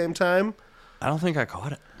exact same time. I don't think I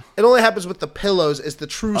caught it. It only happens with the pillows. It's the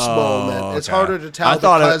truce moment. Okay. It's harder to tell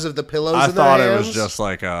because of the pillows in their hands. I thought it was just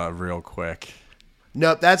like a real quick.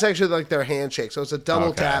 No, that's actually like their handshake. So it's a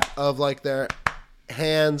double tap of like their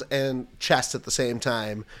hands and chest at the same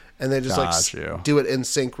time. And they just do it in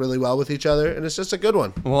sync really well with each other. And it's just a good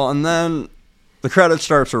one. Well, and then the credits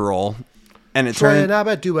start to roll. And it Troy and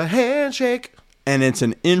Abed do a handshake. And it's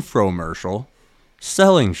an infomercial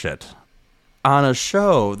selling shit on a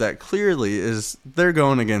show that clearly is, they're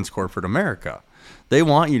going against corporate America. They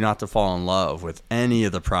want you not to fall in love with any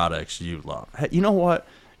of the products you love. Hey, you know what?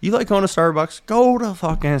 You like going to Starbucks? Go to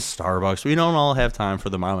fucking Starbucks. We don't all have time for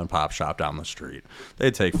the mom and pop shop down the street. They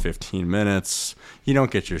take 15 minutes. You don't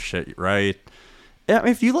get your shit right. I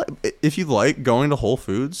mean, if you like going to Whole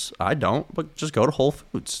Foods, I don't, but just go to Whole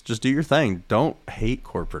Foods. Just do your thing. Don't hate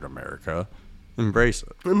corporate America. Embrace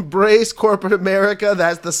it. Embrace corporate America.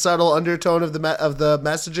 That's the subtle undertone of the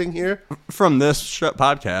messaging here. From this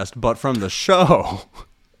podcast, but from the show.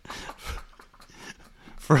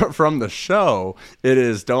 From the show, it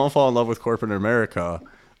is don't fall in love with corporate America.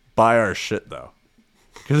 Buy our shit, though.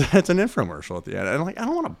 Because it's an infomercial at the end. And like, I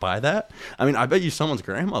don't want to buy that. I mean, I bet you someone's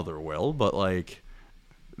grandmother will, but like,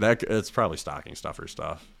 it's probably stocking stuffer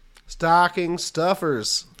stuff. Stocking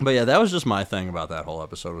stuffers. But yeah, that was just my thing about that whole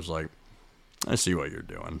episode was like, I see what you're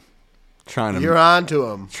doing. You're on to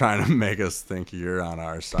them. Trying to make us think you're on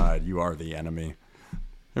our side. You are the enemy.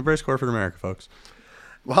 Embrace corporate America, folks.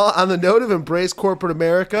 Well, on the note of embrace corporate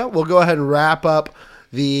America, we'll go ahead and wrap up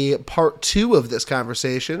the part 2 of this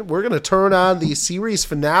conversation. We're going to turn on the series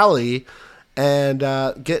finale and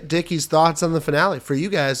get Dickie's thoughts on the finale for you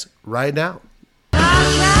guys right now.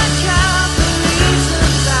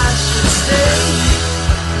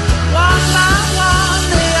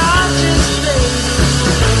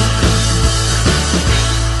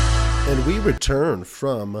 And we return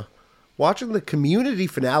from watching the Community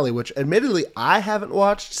finale, which admittedly I haven't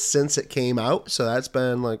watched since it came out. So that's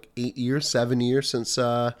been like 7 years since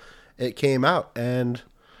it came out. And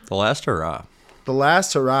The Last Hurrah. The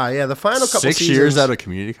Last Hurrah, yeah. The final couple 6 seasons. years out of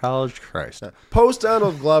community college? Christ. Post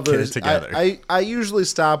Donald Glover. Get it together. I usually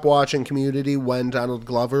stop watching Community when Donald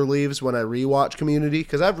Glover leaves, when I rewatch Community,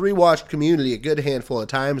 because I've rewatched Community a good handful of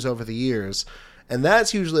times over the years. And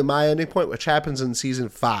that's usually my ending point, which happens in season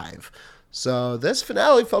 5. So this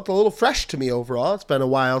finale felt a little fresh to me overall. It's been a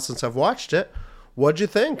while since I've watched it. What'd you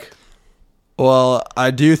think? Well,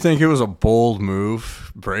 I do think it was a bold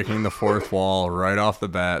move, breaking the fourth wall right off the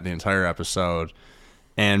bat, the entire episode.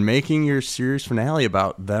 and making your series finale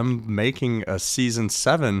about them making a season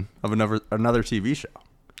 7 of another TV show.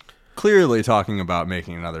 Clearly talking about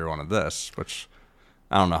making another one of this, which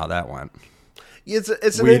I don't know how that went. It's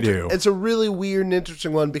a really weird and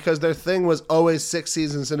interesting one because their thing was always 6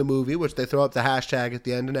 seasons in a movie, which they throw up the hashtag at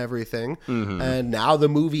the end and everything. Mm-hmm. And now the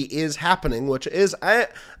movie is happening, which is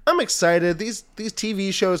I'm excited. These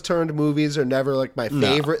TV shows turned movies are never like my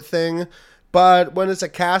favorite thing, but when it's a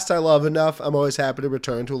cast I love enough, I'm always happy to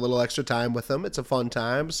return to a little extra time with them. It's a fun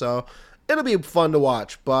time, so it'll be fun to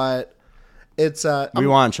watch. But it's we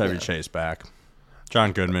want Chevy Chase back.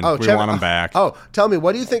 John Goodman, we want him back. Oh, tell me,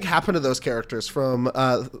 what do you think happened to those characters from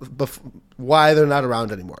why they're not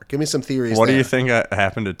around anymore? Give me some theories. What do you think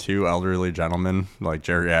happened to 2 elderly gentlemen, like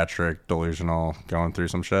geriatric, delusional, going through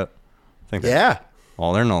some shit?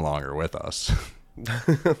 Well, they're no longer with us.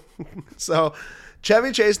 So,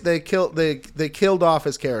 Chevy Chase, they killed off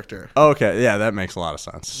his character. Okay, yeah, that makes a lot of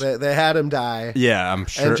sense. They had him die. Yeah, I'm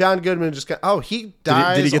sure. And John Goodman just he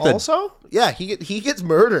dies did he get also? Yeah, he gets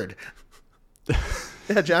murdered.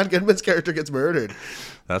 Yeah, John Goodman's character gets murdered.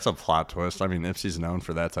 That's a plot twist. I mean, Ipsy's known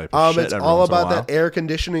for that type of shit. It's all about that air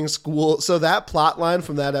conditioning school. So that plot line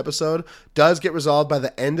from that episode does get resolved by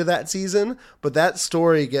the end of that season, but that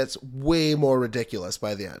story gets way more ridiculous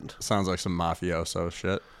by the end. Sounds like some mafioso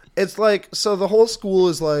shit. It's like, so the whole school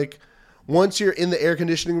is like, once you're in the air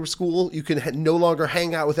conditioning school, you can no longer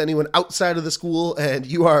hang out with anyone outside of the school, and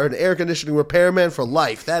you are an air conditioning repairman for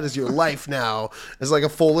life. That is your life now. It's like a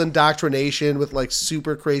full indoctrination with like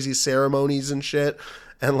super crazy ceremonies and shit.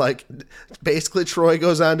 And like, basically Troy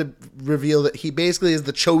goes on to reveal that he basically is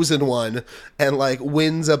the chosen one and like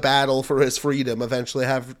wins a battle for his freedom eventually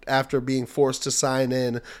after being forced to sign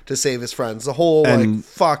in to save his friends. The whole like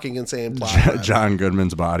fucking insane plot. John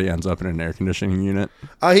Goodman's body ends up in an air conditioning unit.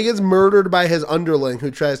 He gets murdered by his underling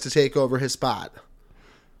who tries to take over his spot.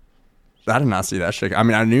 I did not see that shit. I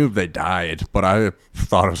mean, I knew they died, but I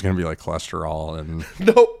thought it was going to be like cholesterol and...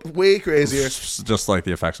 Nope, way crazier. Just like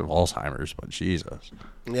the effects of Alzheimer's, but Jesus.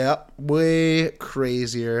 Yep, way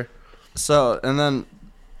crazier. So, and then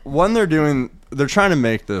when they're trying to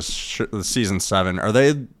make this season 7, are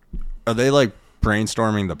they like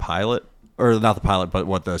brainstorming the pilot? Or not the pilot, but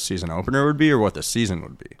what the season opener would be or what the season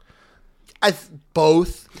would be?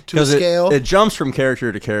 Both to scale. It jumps from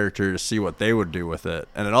character to character to see what they would do with it,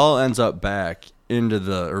 and it all ends up back into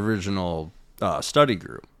the original study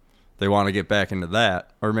group. They want to get back into that,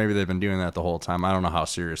 or maybe they've been doing that the whole time. I don't know how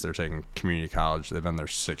serious they're taking community college. They've been there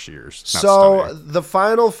 6 years. So the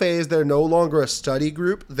final phase, they're no longer a study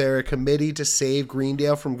group. They're a committee to save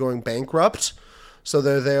Greendale from going bankrupt. So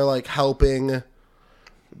they're there like helping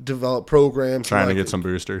develop programs, trying to get some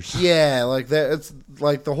boosters. Yeah, like that. It's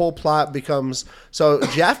like the whole plot becomes so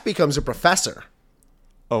Jeff becomes a professor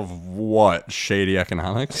of what? Shady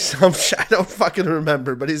economics? I don't fucking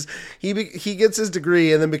remember, but he gets his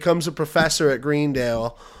degree and then becomes a professor at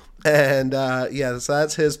Greendale, and so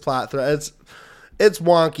that's his plot thread. It's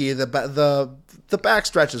wonky. The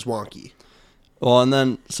backstretch is wonky. Well, and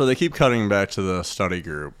then so they keep cutting back to the study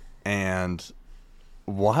group, and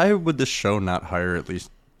why would the show not hire at least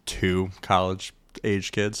 2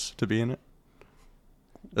 college-age kids to be in it?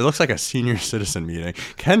 It looks like a senior citizen meeting.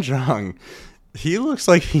 Ken Jeong, he looks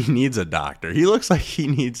like he needs a doctor. He looks like he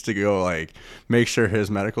needs to go, like, make sure his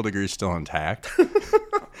medical degree is still intact.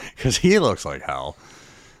 Because he looks like hell.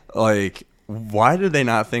 Like, why did they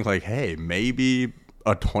not think, like, hey, maybe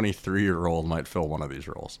a 23-year-old might fill one of these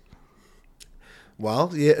roles?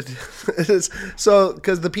 Well, yeah, it is. So,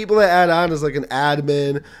 because the people they add on is like an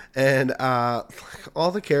admin and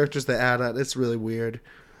all the characters they add on, it's really weird.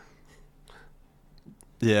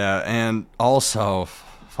 Yeah, and also,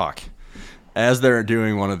 as they're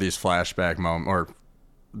doing one of these flashback moments, or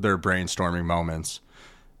their brainstorming moments,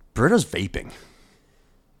 Britta's vaping.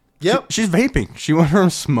 Yep. She's vaping. She went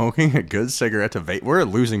from smoking a good cigarette to vape. We're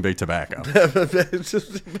losing Big Tobacco.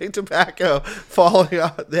 Big Tobacco falling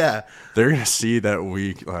off. Yeah. They're going to see that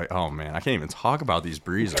week, like, oh, man, I can't even talk about these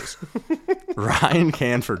breezes. Ryan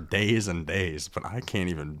can for days and days, but I can't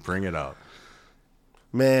even bring it up.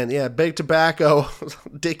 Man, yeah, Big Tobacco,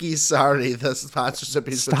 Dickie's sorry, the sponsorship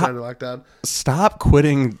he's been trying to lock down. Stop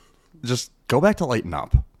quitting. Just go back to lighten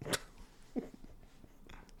up.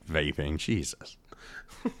 Vaping, Jesus.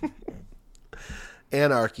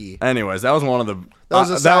 Anarchy. Anyways, that was one of the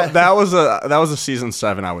that was a season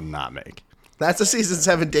 7 I would not make. That's a season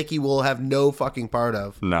 7 Dickie will have no fucking part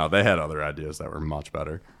of. No, they had other ideas that were much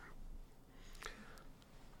better.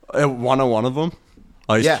 One of them,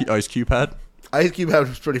 Ice Cube had. Ice Cube had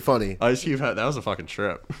was pretty funny. Ice Cube had, that was a fucking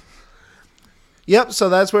trip. Yep. So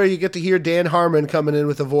that's where you get to hear Dan Harmon coming in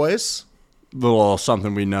with a voice. little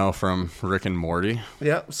something we know from Rick and Morty,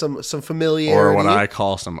 Yeah, some familiarity. or what I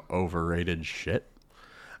call some overrated shit.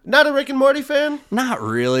 Not a Rick and Morty fan? Not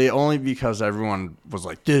really, only because everyone was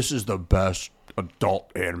like, "This is the best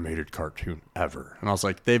adult animated cartoon ever," and I was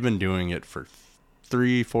like, "They've been doing it for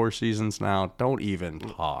 3-4 seasons now. Don't even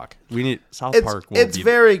talk. We need South Park. It's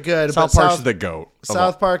very good. South but Park's the goat.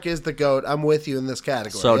 South Park is the goat. I'm with you in this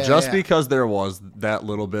category. So Yeah, just yeah. because there was that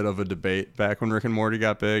little bit of a debate back when Rick and Morty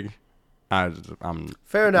got big, I'm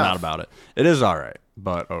Fair enough. not about it. It is all right,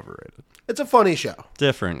 but overrated. It's a funny show.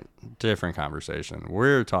 Different conversation.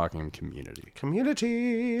 We're talking Community.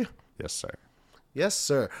 Community. Yes, sir. Yes,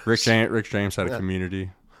 sir. Rick James had a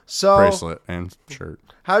Community So, bracelet and shirt.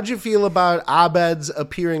 how'd you feel about Abed's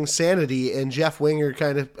appearing sanity and Jeff Winger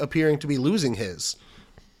kind of appearing to be losing his?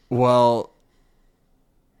 Well,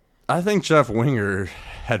 I think Jeff Winger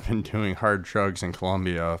had been doing hard drugs in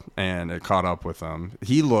Colombia, and it caught up with him.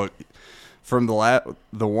 He looked from the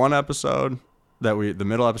one episode the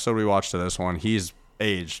middle episode we watched to this one. He's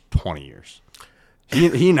aged 20 years.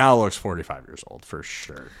 He now looks 45 years old for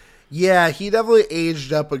sure. Yeah, he definitely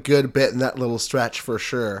aged up a good bit in that little stretch for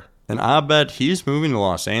sure. And I bet he's moving to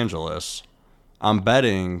Los Angeles. I'm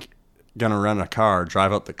betting gonna rent a car,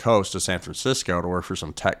 drive up the coast to San Francisco to work for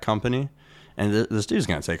some tech company. And this dude's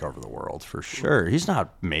gonna take over the world for sure. He's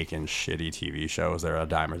not making shitty TV shows that are a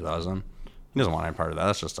dime a dozen. He doesn't want any part of that.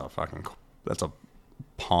 That's just that's a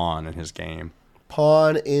pawn in his game.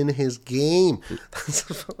 Pawn in his game.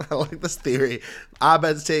 I like this theory.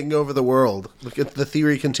 Abed's taking over the world. Look at the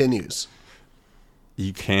theory continues.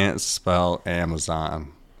 You can't spell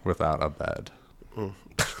Amazon without a bed.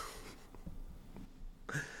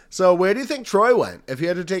 So where do you think Troy went? If you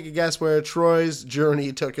had to take a guess where Troy's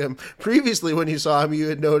journey took him. Previously, when you saw him, you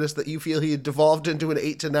had noticed that you feel he had devolved into an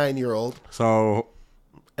 8 to 9 year old. So,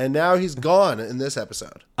 and now he's gone in this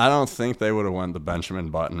episode. I don't think they would have went the Benjamin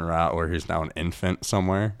Button route where he's now an infant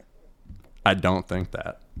somewhere. I don't think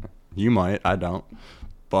that. You might. I don't.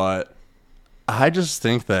 But I just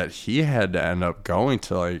think that he had to end up going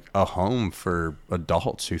to like a home for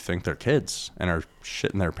adults who think they're kids and are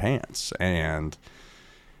shitting their pants. And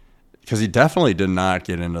because he definitely did not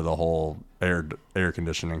get into the whole air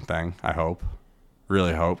conditioning thing, I hope.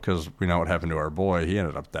 Really hope, because we know what happened to our boy. He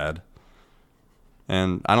ended up dead.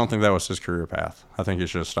 And I don't think that was his career path. I think he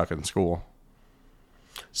should have stuck in school.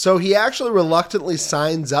 So he actually reluctantly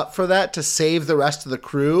signs up for that to save the rest of the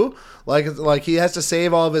crew. Like he has to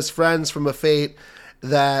save all of his friends from a fate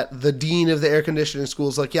that the dean of the air conditioning school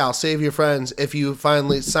is like, yeah, I'll save your friends if you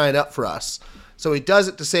finally sign up for us. So he does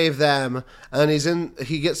it to save them, and then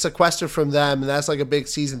he gets sequestered from them, and that's like a big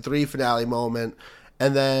season 3 finale moment.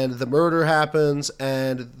 And then the murder happens,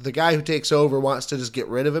 and the guy who takes over wants to just get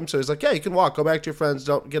rid of him. So he's like, yeah, you can walk. Go back to your friends.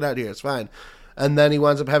 Don't get out of here. It's fine. And then he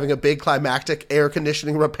winds up having a big climactic air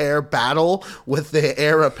conditioning repair battle with the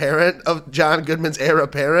heir apparent of John Goodman's heir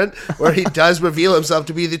apparent, where he does reveal himself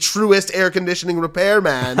to be the truest air conditioning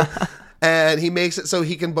repairman. And he makes it so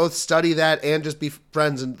he can both study that and just be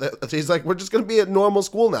friends. And he's like, we're just going to be at normal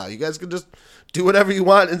school now. You guys can just do whatever you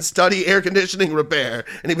want and study air conditioning repair.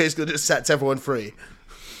 And he basically just sets everyone free.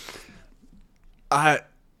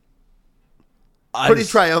 Pretty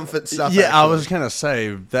triumphant stuff. Yeah, actually. I was going to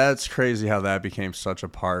say, that's crazy how that became such a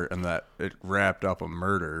part and that it wrapped up a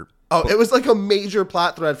murder. Oh, it was like a major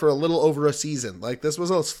plot thread for a little over a season. Like, this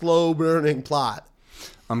was a slow-burning plot.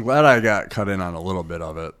 I'm glad I got cut in on a little bit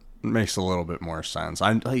of it. It makes a little bit more sense.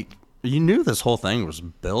 You knew this whole thing was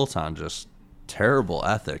built on just terrible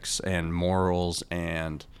ethics and morals,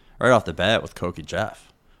 and right off the bat with Cokie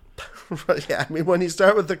Jeff. Yeah, I mean, when you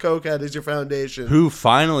start with the cokehead as your foundation. Who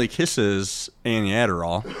finally kisses Annie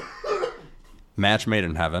Adderall. Match made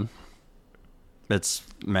in heaven. It's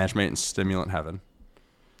match made in stimulant heaven.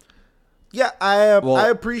 Yeah, I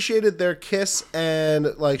appreciated their kiss,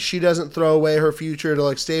 and like she doesn't throw away her future to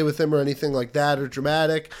like stay with him or anything like that or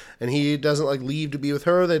dramatic, and he doesn't like leave to be with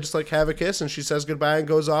her. They just like have a kiss, and she says goodbye and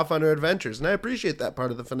goes off on her adventures, and I appreciate that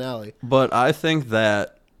part of the finale. But I think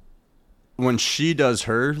that when she does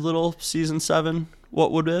her little season 7,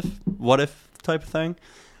 what if type of thing,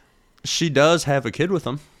 she does have a kid with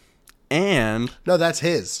him, and no, that's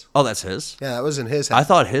his. Oh, that's his. Yeah, that was in his head. I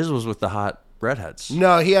thought his was with the hot redheads.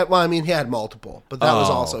 No, he had multiple, but that was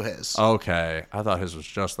also his. Okay. I thought his was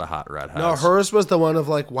just the hot redheads. No, hers was the one of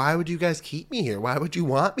like, why would you guys keep me here? Why would you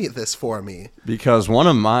want this for me? Because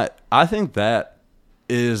I think that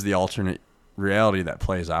is the alternate reality that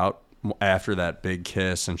plays out after that big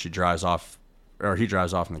kiss and she drives off, or he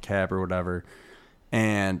drives off in the cab or whatever.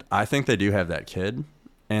 And I think they do have that kid,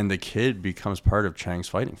 and the kid becomes part of Chang's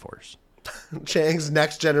fighting force. Chang's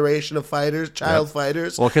next generation of fighters, child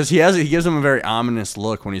fighters. Well, because he gives him a very ominous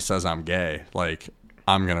look when he says, "I'm gay." Like,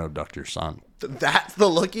 I'm gonna abduct your son. That's the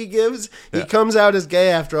look he gives. He Yeah. comes out as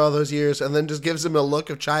gay after all those years, and then just gives him a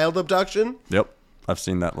look of child abduction. Yep, I've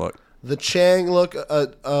seen that look. The Chang look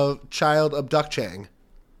of child abduct Chang.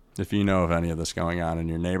 If you know of any of this going on in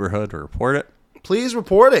your neighborhood, report it. Please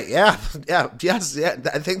report it. Yeah, yes.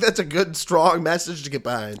 I think that's a good, strong message to get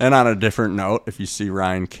behind. And on a different note, if you see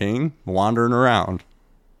Ryan King wandering around,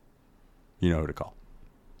 you know who to call.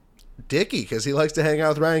 Dickie, because he likes to hang out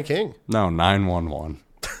with Ryan King. No, 911.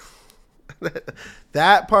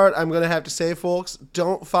 That part, I'm going to have to say, folks,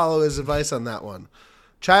 don't follow his advice on that one.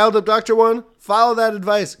 Child abductor one, follow that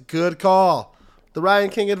advice. Good call. The Ryan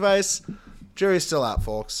King advice, jury's still out,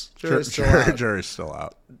 folks. Jury's still out. Jury's still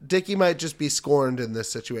out. Dickie might just be scorned in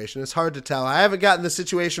this situation. It's hard to tell. I haven't gotten the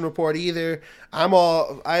situation report either. I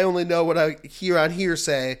only know what I hear on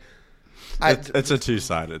hearsay. It's a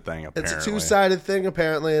two-sided thing, apparently. It's a two-sided thing,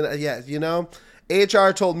 apparently. And yeah, you know, HR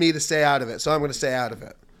told me to stay out of it, so I'm going to stay out of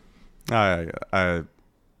it. I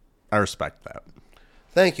respect that.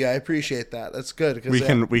 Thank you. I appreciate that. That's good.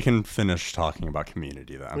 We can finish talking about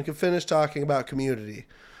Community then. We can finish talking about Community.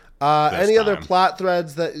 Any other plot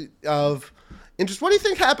threads that of interest? What do you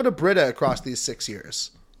think happened to Britta across these 6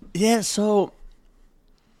 years? Yeah, so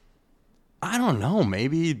I don't know.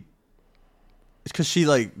 Maybe it's because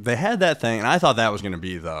they had that thing, and I thought that was going to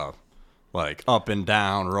be the up and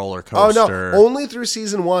down roller coaster. Oh no, only through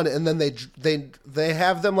season 1, and then they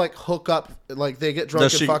have them hook up, they get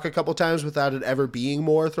drunk and fuck a couple times without it ever being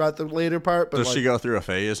more throughout the later part. But does she go through a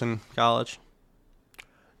phase in college?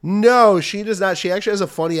 No, she does not. She actually has a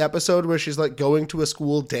funny episode where she's going to a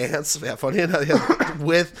school dance. Yeah, funny enough,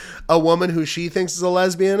 with a woman who she thinks is a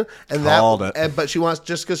lesbian, and but she wants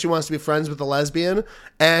because she wants to be friends with a lesbian,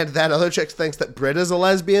 and that other chick thinks that Britta's a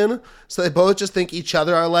lesbian, so they both just think each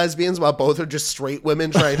other are lesbians while both are just straight women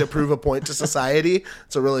trying to prove a point to society.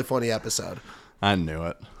 It's a really funny episode. I knew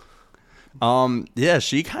it. Yeah,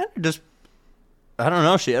 she kind of just, I don't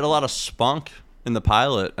know. She had a lot of spunk in the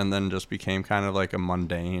pilot, and then just became kind of a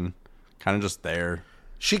mundane, kind of just there.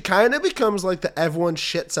 She kind of becomes the everyone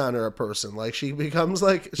shits on her person. She becomes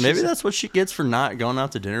maybe that's what she gets for not going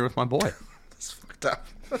out to dinner with my boy. That's fucked up.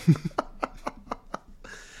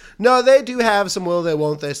 No, they do have some will they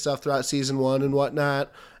won't they stuff throughout season 1 and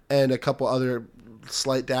whatnot, and a couple other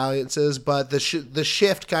slight dalliances, but the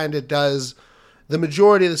shift kind of does. The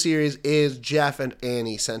majority of the series is Jeff and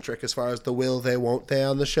Annie centric as far as the will they won't they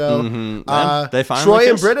on the show. Mm-hmm. They Troy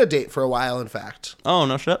and Britta date for a while, in fact. Oh,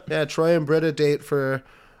 no shit. Yeah, Troy and Britta date for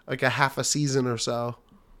a half a season or so.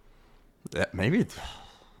 Yeah, maybe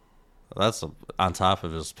that's on top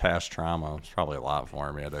of his past trauma. It's probably a lot for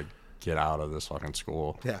him. He had to get out of this fucking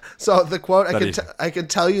school. Yeah. So the quote, I can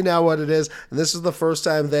tell you now what it is, and this is the first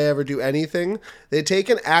time they ever do anything. They take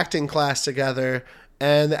an acting class together,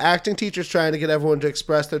 and the acting teacher's trying to get everyone to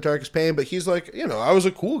express their darkest pain, but he's like, I was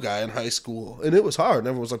a cool guy in high school, and it was hard. And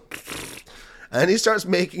everyone was like, pfft. And he starts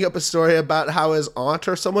making up a story about how his aunt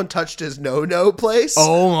or someone touched his no-no place.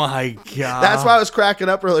 Oh, my God. That's why I was cracking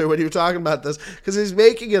up earlier when you were talking about this, because he's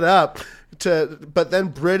making it up. But then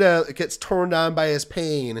Britta gets turned on by his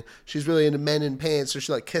pain. She's really into men in pain, so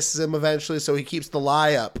she kisses him eventually, so he keeps the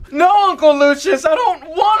lie up. No, Uncle Lucius, I don't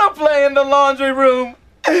want to play in the laundry room.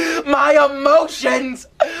 My emotions!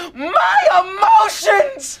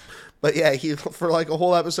 But yeah, he for a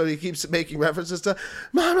whole episode, he keeps making references to,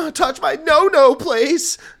 Mama, touch my no-no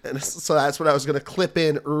place. And so that's what I was going to clip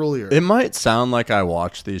in earlier. It might sound like I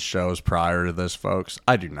watched these shows prior to this, folks.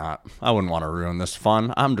 I do not. I wouldn't want to ruin this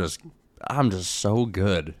fun. I'm just so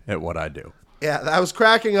good at what I do. Yeah, I was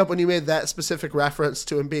cracking up when you made that specific reference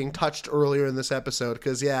to him being touched earlier in this episode,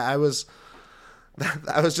 because I was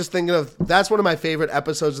just thinking of, that's one of my favorite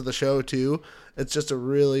episodes of the show too. It's just a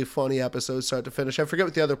really funny episode start to finish. I forget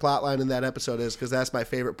what the other plot line in that episode is, because that's my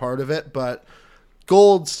favorite part of it, but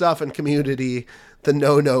gold stuff in Community, the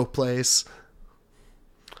no-no place.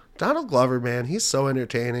 Donald Glover, man, he's so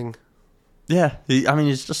entertaining. Yeah, he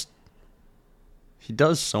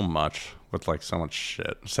does so much with so much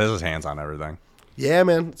shit. Just has his hands on everything. Yeah,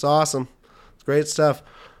 man, it's awesome. It's great stuff.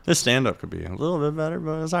 His stand-up could be a little bit better,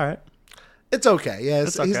 but it's all right. It's okay. Yeah,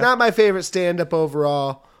 It's okay. He's not my favorite stand-up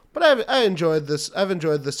overall, but I enjoyed this. I've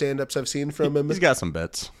enjoyed the stand-ups I've seen from him. He's got some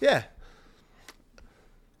bits. Yeah.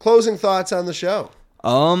 Closing thoughts on the show.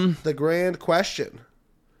 The grand question: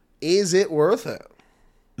 is it worth it?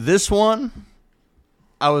 This one,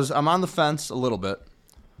 I'm on the fence a little bit,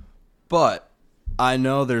 but I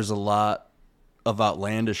know there's a lot of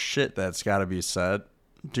outlandish shit that's got to be said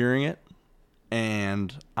during it.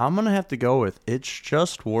 and I'm going to have to go with It's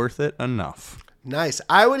Just Worth It Enough. Nice.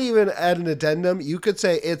 I would even add an addendum. You could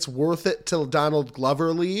say it's worth it till Donald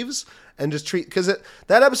Glover leaves and just treat, because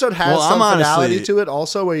that episode has some finality to it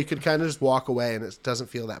also, where you could kind of just walk away and it doesn't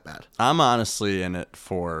feel that bad. I'm honestly in it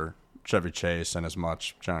for Chevy Chase and as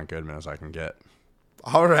much John Goodman as I can get.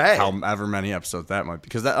 All right. However many episodes that might be.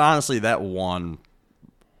 Because honestly, that one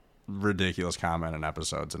ridiculous comment in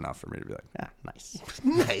episode's enough for me to be like, yeah, nice.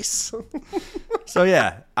 Nice. So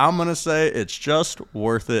yeah, I'm going to say it's just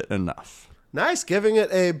worth it enough. Nice. Giving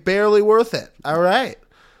it a barely worth it. All right.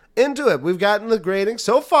 Into it. We've gotten the grading.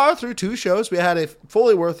 So far through 2 shows, we had a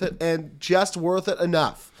fully worth it and just worth it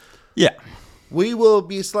enough. Yeah. We will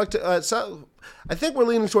be selected. I think we're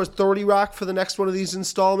leaning towards 30 Rock for the next one of these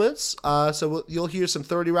installments. So you'll hear some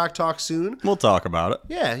 30 Rock talk soon. We'll talk about it.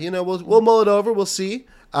 Yeah, we'll mull it over. We'll see.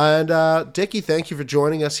 And Dickie, thank you for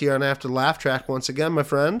joining us here on After the Laugh Track once again, my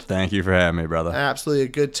friend. Thank you for having me, brother. Absolutely a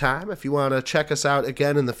good time. If you want to check us out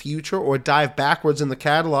again in the future or dive backwards in the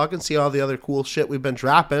catalog and see all the other cool shit we've been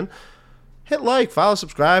dropping, hit like, follow,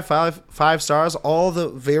 subscribe, 5 stars, all the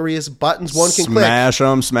various buttons one can click. Smash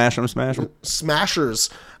them. Smashers.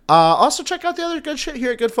 Also, check out the other good shit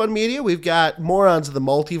here at Good Fun Media. We've got Morons of the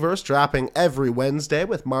Multiverse dropping every Wednesday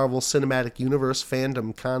with Marvel Cinematic Universe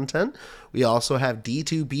fandom content. We also have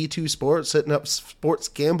D2B2 Sports, setting up sports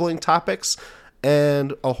gambling topics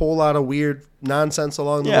and a whole lot of weird nonsense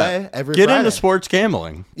along the way. Get into sports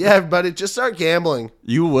gambling. Yeah, everybody, just start gambling.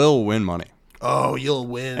 You will win money. Oh, you'll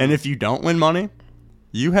win. And if you don't win money,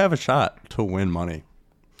 you have a shot to win money.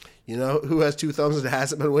 You know who has 2 thumbs and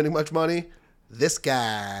hasn't been winning much money? This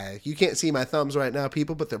guy. You can't see my thumbs right now,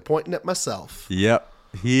 people, but they're pointing at myself. Yep.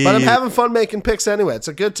 But I'm having fun making picks anyway. It's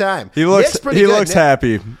a good time. He looks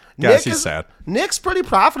happy. Guys, he's sad. Nick's pretty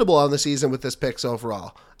profitable on the season with his picks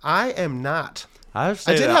overall. I am not. I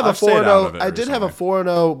did have a 4-0. I did have a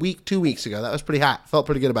 4-0 2 weeks ago. That was pretty hot. Felt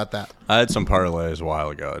pretty good about that. I had some parlays a while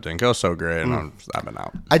ago. It didn't go so great, and I've been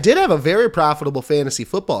out. I did have a very profitable fantasy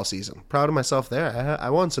football season. Proud of myself there. I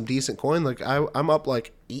won some decent coin. Like I'm up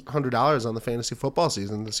like $800 on the fantasy football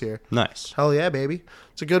season this year. Nice. Hell yeah, baby.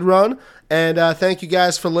 It's a good run. And thank you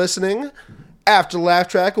guys for listening. After Laugh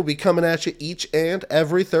Track will be coming at you each and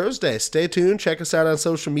every Thursday. Stay tuned. Check us out on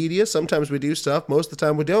social media. Sometimes we do stuff. Most of the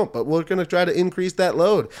time we don't. But we're going to try to increase that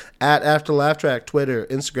load at After Laugh Track, Twitter,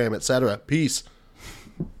 Instagram, etc. Peace.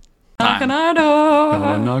 Knock on our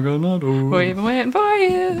door. We've been waiting for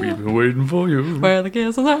you. Where the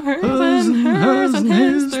kisses are hers and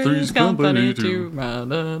his. Three's company too.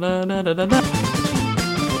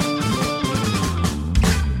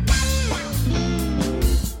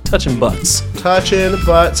 Touching butts. Touching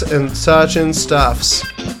butts and touching stuffs.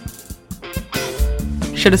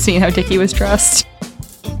 Should have seen how Dickie was dressed.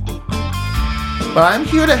 But I'm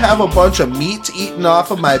here to have a bunch of meat eaten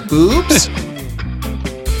off of my boobs.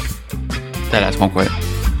 That ass won't quit.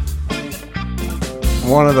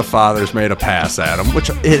 One of the fathers made a pass at him, which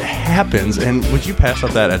it happens. And would you pass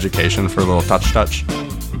up that education for a little touch?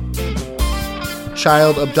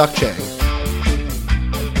 Child abduction.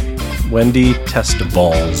 Wendy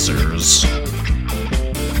Testabalzers.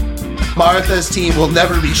 Martha's team will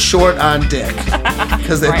never be short on dick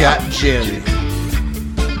because they've got Jim.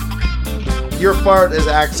 Your fart is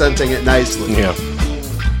accenting it nicely. Yeah.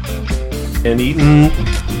 And eating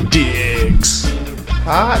dicks.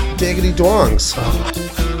 Hot diggity dongs.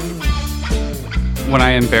 When I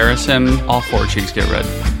embarrass him, all 4 cheeks get red.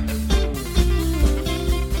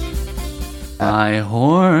 My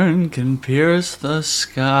horn can pierce the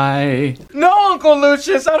sky. No, Uncle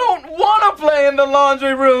Lucius, I don't want to play in the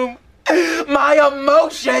laundry room. My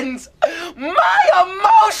emotions!